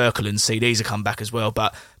full circle and CDs will come back as well.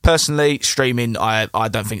 But personally, streaming, I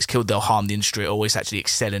don't think it's killed or harmed the industry at all. It's actually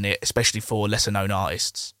excelling it, especially for lesser known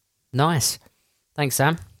artists. Nice. Thanks,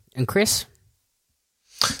 Sam. And Chris?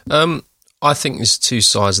 I think there's two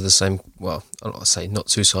sides of the same, well, I'll say not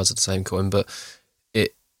two sides of the same coin, but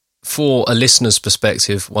it, for a listener's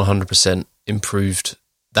perspective, 100% improved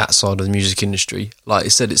that side of the music industry. Like I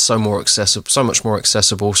said, it's so much more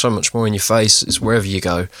accessible, so much more in your face. It's wherever you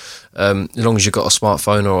go. As long as you've got a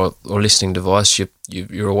smartphone or listening device,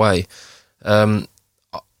 you're away. I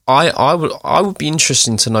would be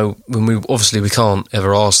interested to know, when we can't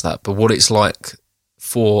ever ask that, but what it's like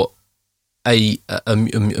for a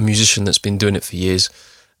musician that's been doing it for years,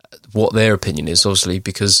 what their opinion is, obviously,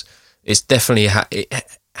 because it's definitely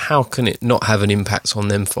how can it not have an impact on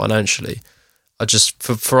them financially? I just,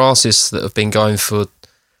 for artists that have been going for,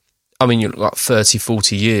 like 30,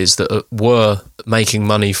 40 years, that were making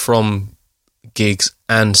money from gigs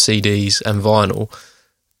and CDs and vinyl,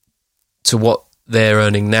 to what they're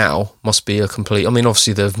earning now must be a complete,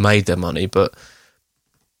 obviously they've made their money, but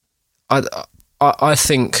I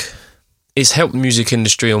think it's helped the music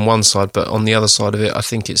industry on one side, but on the other side of it, I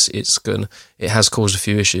think it has caused a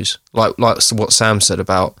few issues, like what Sam said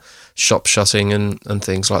about shop shutting and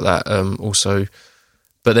things like that. Also,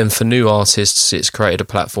 but then for new artists, it's created a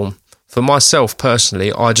platform. For myself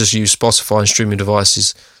personally, I just use Spotify and streaming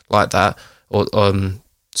devices like that, or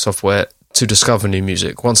software, to discover new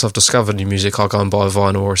music. Once I've discovered new music, I'll go and buy a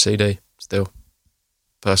vinyl or a CD. Still,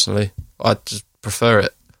 personally, I just prefer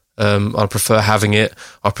it. I prefer having it.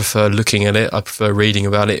 I prefer looking at it. I prefer reading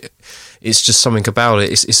about it. It's just something about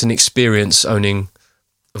it. It's an experience owning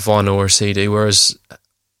a vinyl or a CD. Whereas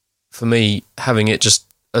for me, having it just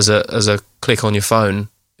as a click on your phone,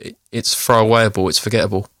 it's throwawayable. It's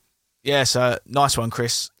forgettable. Yeah, so nice one,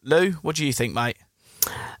 Chris. Lou, what do you think, mate?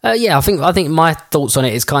 Yeah, I think my thoughts on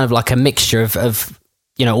it is kind of like a mixture of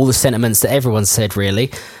all the sentiments that everyone said,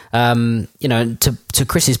 really. To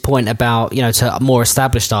Chris's point about, to more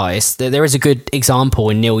established artists, there is a good example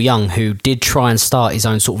in Neil Young, who did try and start his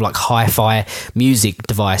own sort of like hi-fi music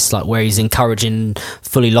device, like where he's encouraging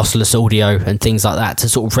fully lossless audio and things like that to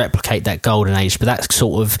sort of replicate that golden age. But that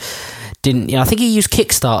sort of didn't, I think he used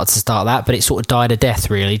Kickstarter to start that, but it sort of died a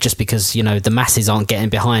death, really, just because, the masses aren't getting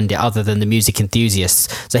behind it other than the music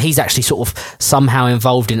enthusiasts. So he's actually sort of somehow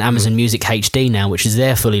involved in Amazon Music HD now, which is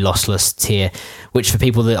their fully lossless tier, which for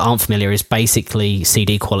people that aren't familiar is basically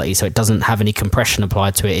CD quality, so it doesn't have any compression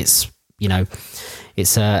applied to it. It's,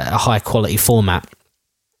 it's a high quality format.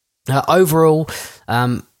 Overall,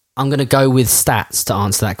 I'm going to go with stats to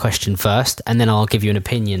answer that question first, and then I'll give you an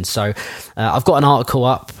opinion. So I've got an article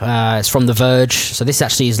up. It's from The Verge. So this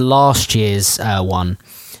actually is last year's one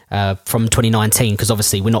from 2019, because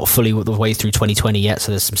obviously we're not fully the way through 2020 yet,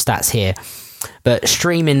 so there's some stats here. But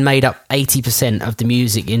streaming made up 80% of the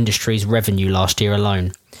music industry's revenue last year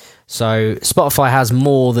alone. So Spotify has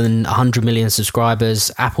more than 100 million subscribers.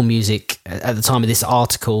 Apple Music, at the time of this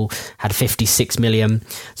article, had 56 million.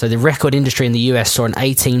 So the record industry in the US saw an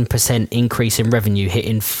 18% increase in revenue,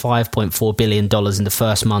 hitting $5.4 billion in the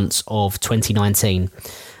first months of 2019.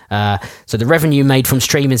 So the revenue made from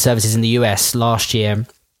streaming services in the US last year,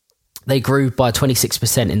 they grew by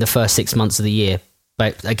 26% in the first 6 months of the year,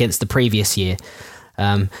 but against the previous year.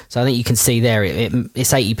 So I think you can see there,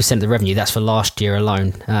 it's 80% of the revenue. That's for last year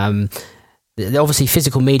alone. Obviously,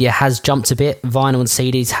 physical media has jumped a bit. Vinyl and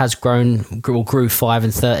CDs grew 5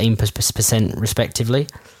 and 13% respectively.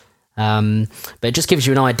 But it just gives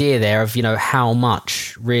you an idea there of how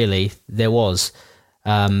much really there was.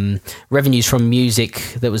 Revenues from music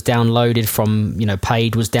that was downloaded from,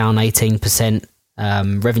 paid was down 18%.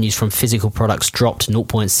 Revenues from physical products dropped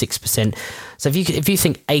 0.6%. So if you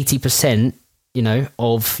think 80%,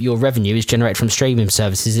 of your revenue is generated from streaming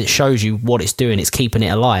services, it shows you what it's doing. It's keeping it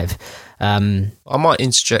alive. I might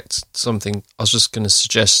interject something. I was just going to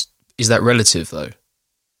suggest, is that relative though?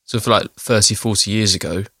 So for like 30, 40 years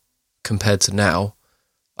ago compared to now,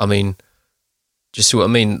 I mean, do you see what I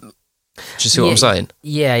mean? Do you see what I'm saying?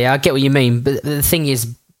 Yeah, I get what you mean. But the thing is,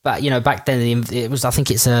 back then it was, I think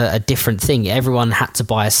it's a different thing. Everyone had to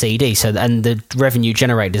buy a CD, and the revenue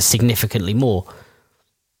generated is significantly more.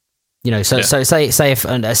 So say if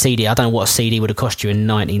a CD, I don't know what a CD would have cost you in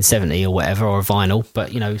 1970 or whatever, or a vinyl,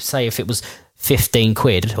 but say if it was 15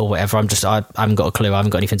 quid or whatever, I haven't got a clue, I haven't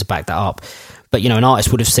got anything to back that up. But an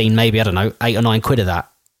artist would have seen maybe, I don't know, 8 or 9 quid of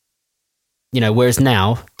that. Whereas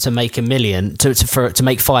now, to make $1 million, to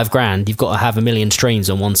make $5,000, you've got to have 1 million streams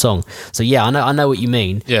on one song. So yeah, I know what you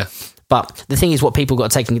mean. Yeah. But the thing is, what people got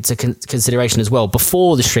to take into consideration as well,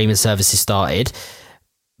 before the streaming services started,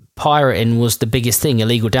 pirating was the biggest thing,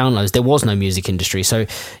 illegal downloads. There was no music industry. So,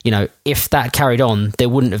 if that carried on, there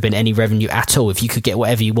wouldn't have been any revenue at all if you could get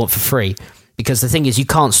whatever you want for free. Because the thing is, you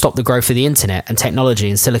can't stop the growth of the internet and technology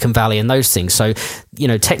and Silicon Valley and those things. So,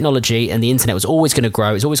 technology and the internet was always going to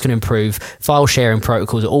grow. It's always going to improve. File sharing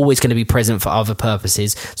protocols are always going to be present for other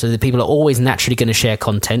purposes. So the people are always naturally going to share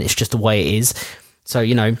content. It's just the way it is. So,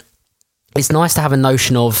 it's nice to have a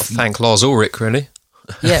notion of... Thank Lars Ulrich, really.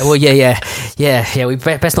 Yeah, well, yeah. We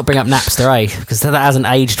best not bring up Napster, because that hasn't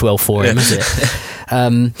aged well for him, has it?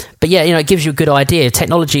 But yeah, it gives you a good idea.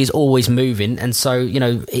 Technology is always moving, and so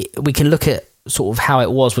we can look at sort of how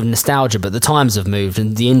it was with nostalgia, but the times have moved,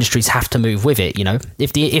 and the industries have to move with it.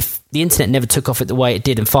 If the internet never took off it the way it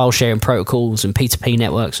did, and file sharing protocols and P2P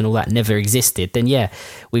networks and all that never existed, then yeah,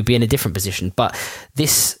 we'd be in a different position. But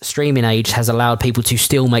this streaming age has allowed people to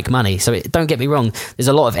still make money. So don't get me wrong, there's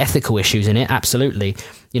a lot of ethical issues in it, absolutely.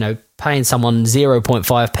 Paying someone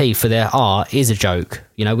 0.5p for their art is a joke.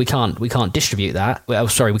 We can't distribute that. We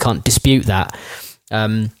can't dispute that.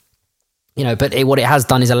 But what it has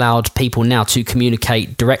done is allowed people now to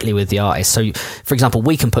communicate directly with the artist. So, for example,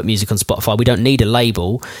 we can put music on Spotify. We don't need a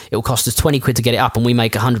label. It will cost us 20 quid to get it up, and we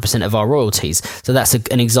make 100% of our royalties. So that's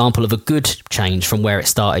an example of a good change from where it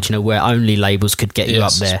started, where only labels could get you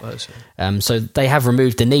up there. So they have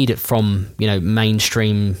removed the need from,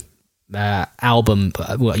 mainstream album,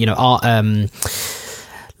 art...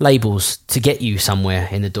 labels to get you somewhere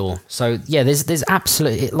in the door. So yeah, there's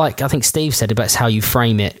absolutely, like I think Steve said, about how you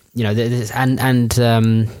frame it, and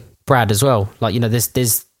Brad as well.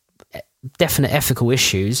 There's definite ethical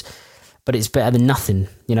issues, but it's better than nothing.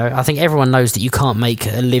 I think everyone knows that you can't make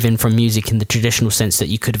a living from music in the traditional sense that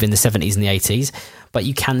you could have in the 70s and the 80s, but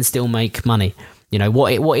you can still make money.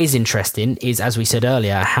 What is interesting is, as we said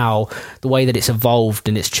earlier, how the way that it's evolved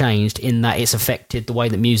and it's changed, in that it's affected the way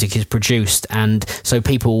that music is produced. And so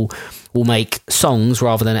people will make songs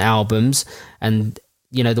rather than albums. And,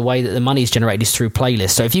 the way that the money is generated is through playlists.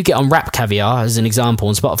 So if you get on Rap Caviar, as an example,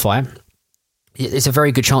 on Spotify, it's a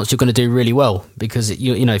very good chance you're going to do really well, because, if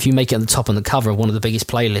you make it on the top on the cover of one of the biggest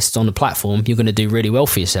playlists on the platform, you're going to do really well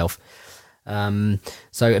for yourself.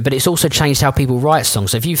 But it's also changed how people write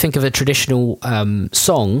songs. So if you think of a traditional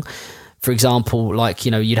song, for example,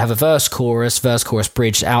 you'd have a verse, chorus,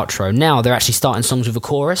 bridge, outro. Now they're actually starting songs with a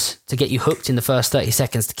chorus to get you hooked in the first 30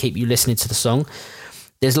 seconds to keep you listening to the song.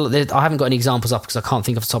 I haven't got any examples up because I can't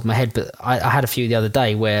think off the top of my head, but I had a few the other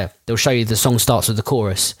day where they'll show you the song starts with the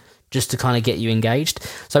chorus, just to kind of get you engaged.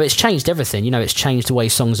 So it's changed everything. It's changed the way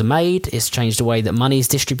songs are made, it's changed the way that money is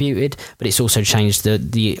distributed, but it's also changed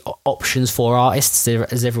the options for artists,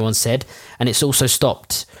 as everyone said, and it's also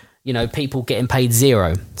stopped, people getting paid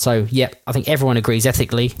zero. So, yeah, I think everyone agrees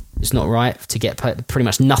ethically it's not right to get pretty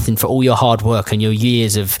much nothing for all your hard work and your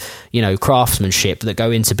years of, craftsmanship that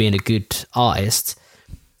go into being a good artist.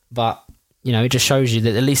 But it just shows you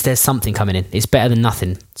that at least there's something coming in. It's better than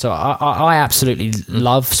nothing. So I absolutely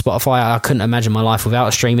love Spotify. I couldn't imagine my life without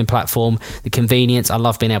a streaming platform. The convenience, I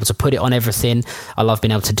love being able to put it on everything. I love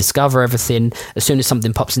being able to discover everything. As soon as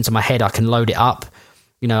something pops into my head, I can load it up.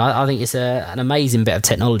 I think it's an amazing bit of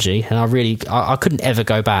technology, and I couldn't ever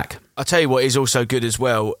go back. I'll tell you what is also good as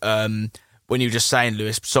well, when you were just saying,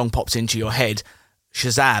 Lewis, song pops into your head,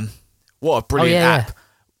 Shazam. What a brilliant app.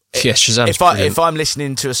 Yeah, Shazam's if I'm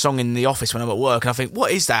listening to a song in the office when I'm at work and I think,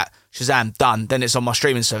 what is that? Shazam, done. Then it's on my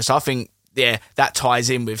streaming service. So I think, yeah, that ties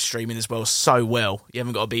in with streaming as well so well. You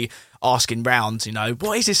haven't got to be asking round,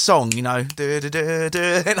 what is this song? You know what I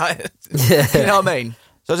mean?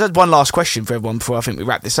 So I just had one last question for everyone before I think we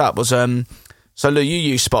wrap this up. Was So, Lou, you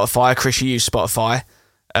use Spotify. Chris, you use Spotify.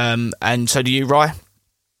 And so do you, Rye?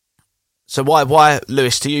 So why,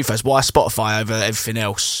 Lewis, to you first, why Spotify over everything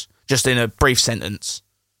else? Just in a brief sentence.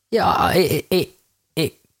 Yeah, it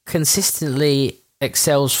consistently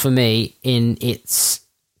excels for me in its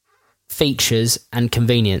features and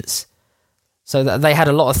convenience. So that they had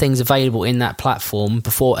a lot of things available in that platform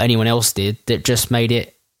before anyone else did that just made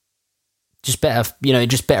it just better,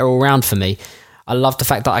 just better all around for me. I love the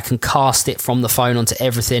fact that I can cast it from the phone onto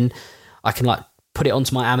everything. I can put it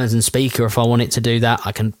onto my Amazon speaker if I want it to do that.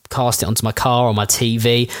 I can cast it onto my car or my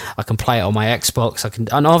TV. I can play it on my Xbox.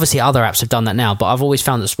 And obviously other apps have done that now, but I've always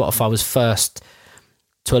found that Spotify was first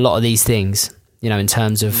to a lot of these things, in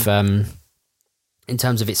terms of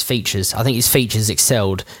its features. I think its features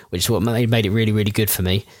excelled, which is what made it really, really good for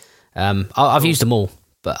me. I've used them all,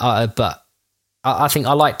 but I think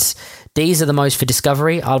I liked Deezer the most for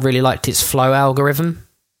discovery. I really liked its flow algorithm.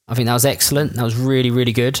 I think that was excellent. That was really,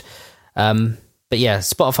 really good. But yeah,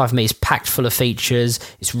 Spotify for me is packed full of features.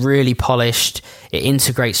 It's really polished. It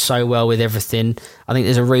integrates so well with everything. I think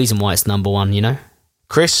there's a reason why it's number one,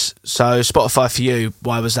 Chris, so Spotify for you,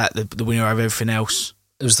 why was that the winner over everything else?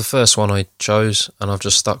 It was the first one I chose, and I've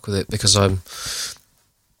just stuck with it because I'm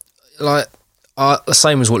the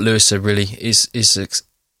same as what Lewis said. Really, it's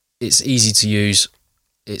easy to use.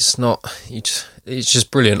 It's not. It's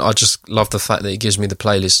just brilliant. I just love the fact that it gives me the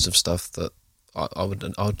playlist of stuff that I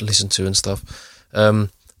would listen to and stuff.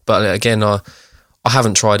 But again, I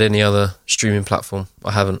haven't tried any other streaming platform.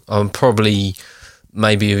 I haven't. I'm probably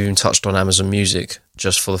maybe even touched on Amazon Music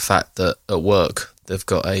just for the fact that at work they've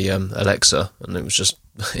got a Alexa, and it was just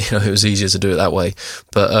it was easier to do it that way.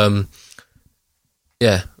 But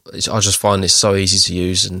yeah, I just find it so easy to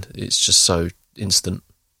use, and it's just so instant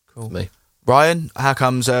for me. Ryan, how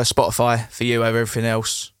comes Spotify for you over everything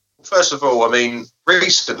else? First of all,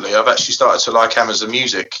 recently I've actually started to like Amazon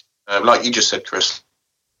Music, like you just said, Chris,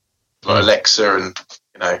 like Alexa and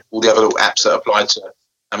all the other little apps that apply to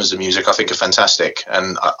Amazon Music. I think are fantastic,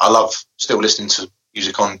 and I love still listening to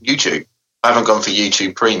music on YouTube. I haven't gone for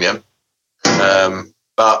YouTube Premium,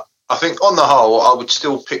 but I think on the whole, I would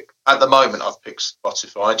still pick. At the moment, I've picked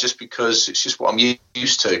Spotify just because it's just what I'm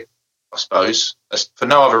used to. I suppose for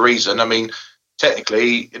no other reason.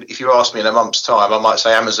 Technically, if you ask me in a month's time, I might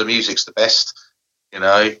say Amazon Music's the best.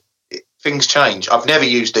 Things change. I've never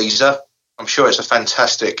used Deezer. I'm sure it's a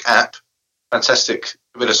fantastic app, fantastic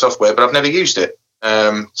bit of software, but I've never used it.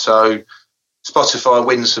 So Spotify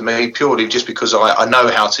wins for me purely just because I know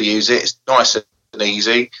how to use it. It's nice and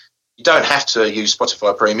easy. You don't have to use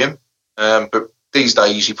Spotify Premium, but these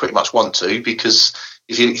days you pretty much want to, because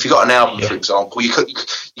if you've got an album, for example, you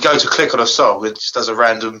go to click on a song, it just does a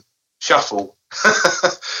random shuffle.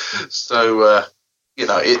 So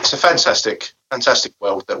it's a fantastic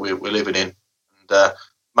world that we're living in, and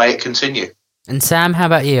may it continue. And Sam, how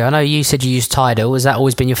about you? I know you said you used Tidal. Has that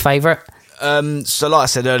always been your favourite? So like I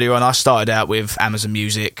said earlier on, I started out with Amazon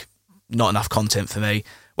Music, not enough content for me.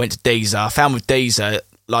 Went to Deezer. I found with Deezer,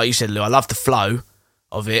 like you said, Lou, I love the flow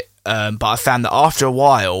of it, but I found that after a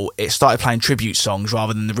while, it started playing tribute songs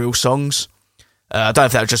rather than the real songs. I don't know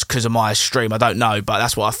if that was just because of my stream, I don't know, but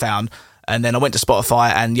that's what I found. And then I went to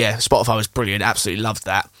Spotify, and yeah, Spotify was brilliant. Absolutely loved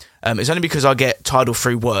that. It's only because I get Tidal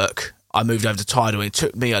through work, I moved over to Tidal. It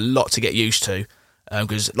took me a lot to get used to,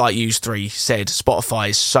 because like you three said, Spotify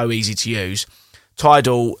is so easy to use.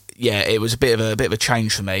 Tidal, yeah, it was a bit of a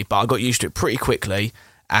change for me, but I got used to it pretty quickly,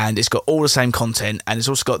 and it's got all the same content, and it's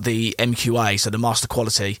also got the MQA, so the master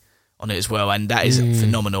quality on it as well, and that is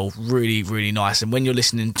phenomenal, really, really nice. And when you're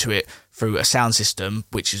listening to it through a sound system,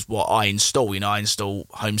 which is what I install, I install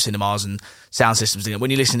home cinemas and sound systems. When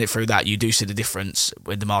you listen to it through that, you do see the difference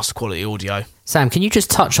with the master quality audio. Sam, can you just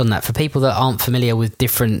touch on that for people that aren't familiar with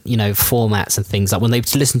different, formats and things? Like when they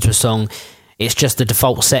listen to a song, it's just the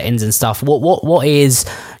default settings and stuff. What is,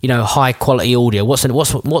 high quality audio?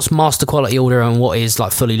 What's master quality audio, and what is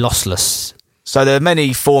like fully lossless? So there are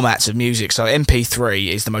many formats of music. So MP3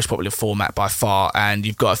 is the most popular format by far, and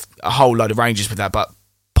you've got a whole load of ranges with that. But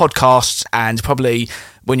podcasts, and probably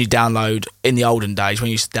when you download, in the olden days, when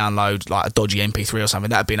you used to download like a dodgy MP3 or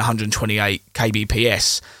something, that would be 128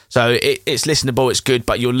 kbps. So it's listenable, it's good,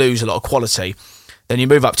 but you'll lose a lot of quality. Then you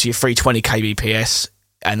move up to your 320 kbps,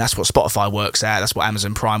 and that's what Spotify works at, that's what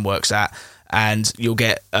Amazon Prime works at, and you'll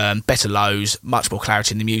get better lows, much more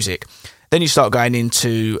clarity in the music. Then you start going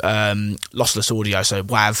into lossless audio, so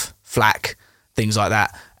WAV, FLAC, things like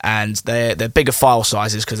that, and they're bigger file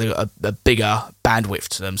sizes because they've got a bigger bandwidth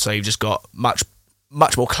to them. So you've just got much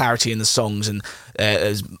much more clarity in the songs, and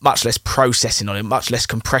there's much less processing on it, much less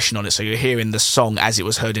compression on it, so you're hearing the song as it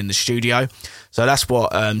was heard in the studio. So that's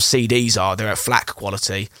what CDs are. They're at FLAC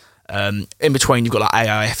quality. In between, you've got like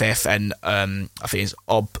AIFF and I think it's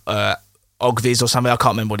Ogviz or something. I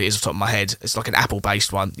can't remember what it is off the top of my head. It's like an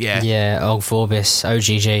Apple-based one. Yeah, Og Vorbis,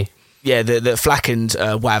 OGG. Yeah, the FLAC and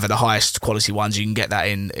WAV are the highest quality ones. You can get that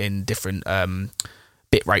in different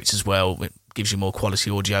bit rates as well. It gives you more quality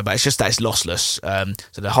audio, but it's just that it's lossless.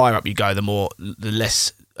 So the higher up you go, the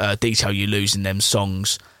less detail you lose in them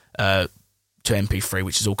songs to MP3,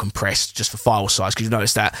 which is all compressed just for file size. Because you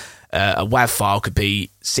notice that a WAV file could be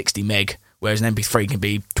 60 meg, whereas an MP3 can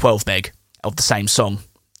be 12 meg of the same song.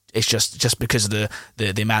 It's just because of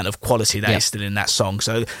the amount of quality that is still in that song.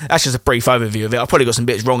 So that's just a brief overview of it. I've probably got some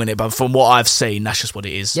bits wrong in it, but from what I've seen, that's just what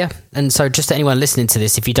it is. Yeah, and so just to anyone listening to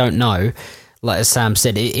this, if you don't know, like as Sam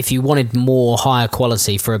said, if you wanted more higher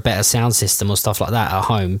quality for a better sound system or stuff like that at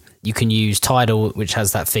home, you can use Tidal, which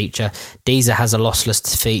has that feature. Deezer has a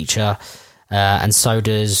lossless feature, and so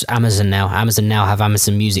does Amazon now. Amazon now have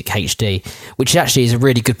Amazon Music HD, which actually is a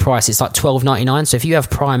really good price. It's like $12.99. So if you have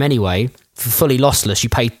Prime anyway, for fully lossless, you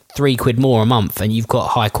pay £3 more a month, and you've got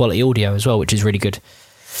high quality audio as well, which is really good.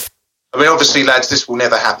 I mean, obviously, lads, this will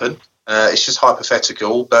never happen. It's just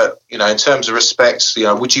hypothetical, but in terms of respect,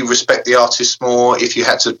 would you respect the artists more if you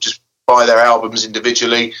had to just buy their albums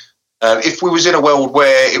individually? If we was in a world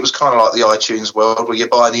where it was kind of like the iTunes world, where you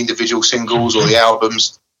buy the individual singles or the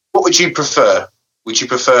albums, what would you prefer? Would you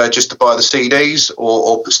prefer just to buy the CDs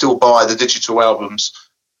or still buy the digital albums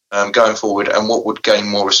going forward? And what would gain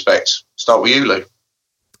more respect? Start with you, Lou.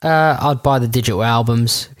 I'd buy the digital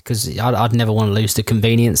albums because I'd never want to lose the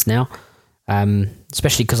convenience now.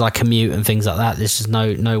 Especially because I commute and things like that. There's just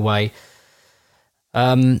no way.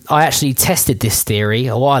 I actually tested this theory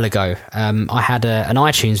a while ago. I had an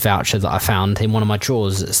iTunes voucher that I found in one of my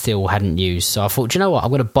drawers that still hadn't used. So I thought, do you know what? I'm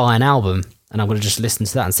going to buy an album and I'm going to just listen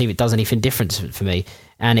to that and see if it does anything different for me.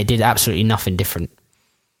 And it did absolutely nothing different.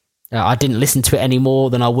 I didn't listen to it any more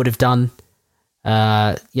than I would have done.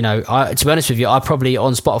 To be honest with you, I probably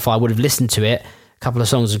on Spotify would have listened to it. Couple of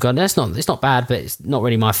songs have gone, it's not bad, but it's not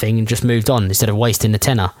really my thing, and just moved on instead of wasting the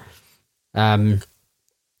tenner.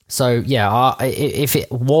 So yeah, if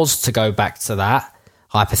it was to go back to that,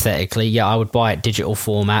 hypothetically, yeah, I would buy it digital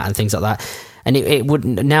format and things like that. And it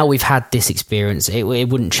wouldn't. Now we've had this experience, it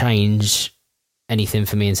wouldn't change anything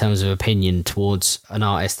for me in terms of opinion towards an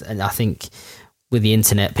artist. And I think with the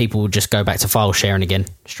internet, people would just go back to file sharing again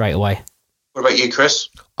straight away. What about you, Chris?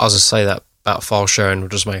 I was just say that about file sharing will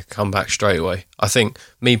just make a comeback straight away. I think,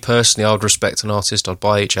 me personally, I would respect an artist. I'd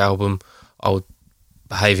buy each album. I would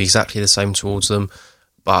behave exactly the same towards them.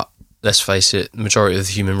 But let's face it, the majority of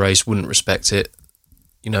the human race wouldn't respect it.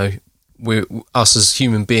 Us as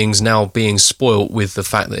human beings now being spoilt with the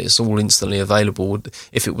fact that it's all instantly available.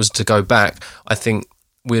 If it was to go back, I think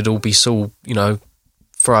we'd all be so,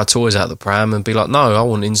 throw our toys out the pram and be like, no, I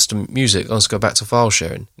want instant music. Let's go back to file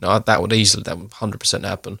sharing. That would 100%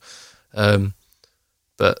 happen.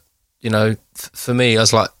 But for me, I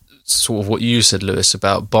was like sort of what you said, Lewis,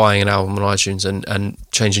 about buying an album on iTunes and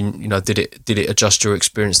changing. Did it adjust your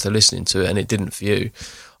experience to listening to it, and it didn't for you?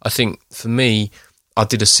 I think for me, I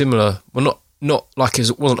did a similar. Well, not like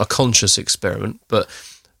it wasn't a conscious experiment, but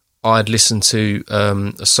I'd listened to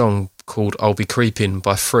a song called "I'll Be Creeping"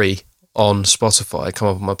 by Free on Spotify. It come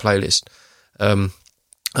up on my playlist, and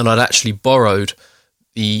I'd actually borrowed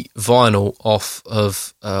the vinyl off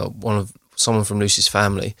of someone from Lucy's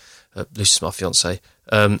family. Lucy's my fiance.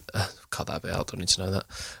 Cut that bit out. Don't need to know that.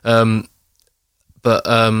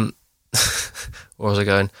 Where was I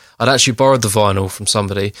going? I'd actually borrowed the vinyl from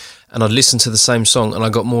somebody, and I'd listened to the same song, and I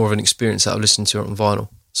got more of an experience out of listening to it on vinyl.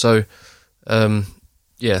 So,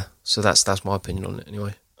 so that's my opinion on it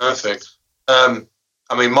anyway. Perfect.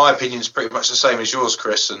 My opinion is pretty much the same as yours,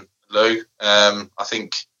 Chris and Lou. I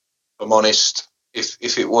think, if I'm honest,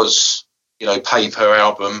 if it was, pay per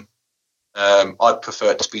album, I'd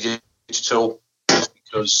prefer it to be digital just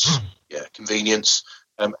because, convenience.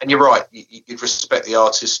 And you're right, you'd respect the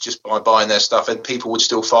artists just by buying their stuff, and people would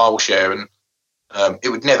still file share, and it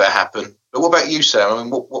would never happen. But what about you,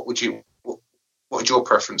 Sam? What would your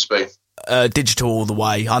preference be? Digital all the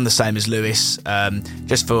way. I'm the same as Lewis,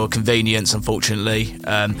 just for convenience, unfortunately.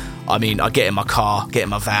 I get in my car, get in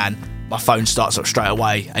my van, my phone starts up straight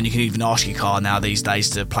away, and you can even ask your car now these days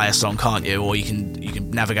to play a song, can't you? Or you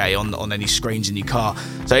can navigate on any screens in your car.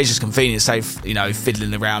 So it's just convenient. Save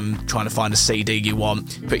fiddling around trying to find a CD you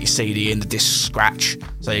want, put your CD in, the disc scratch,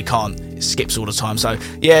 so you can't. It skips all the time. So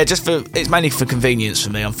yeah, it's mainly for convenience for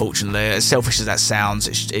me. Unfortunately, as selfish as that sounds,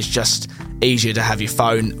 it's just easier to have your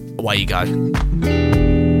phone. Away you go.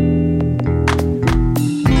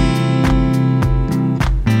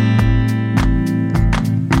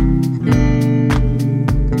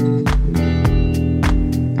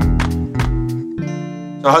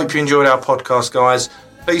 So I hope you enjoyed our podcast, guys.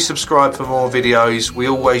 Please subscribe for more videos. We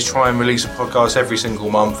always try and release a podcast every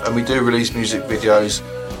single month, and we do release music videos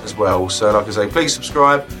as well. So like I say, please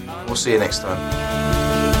subscribe. We'll see you next time.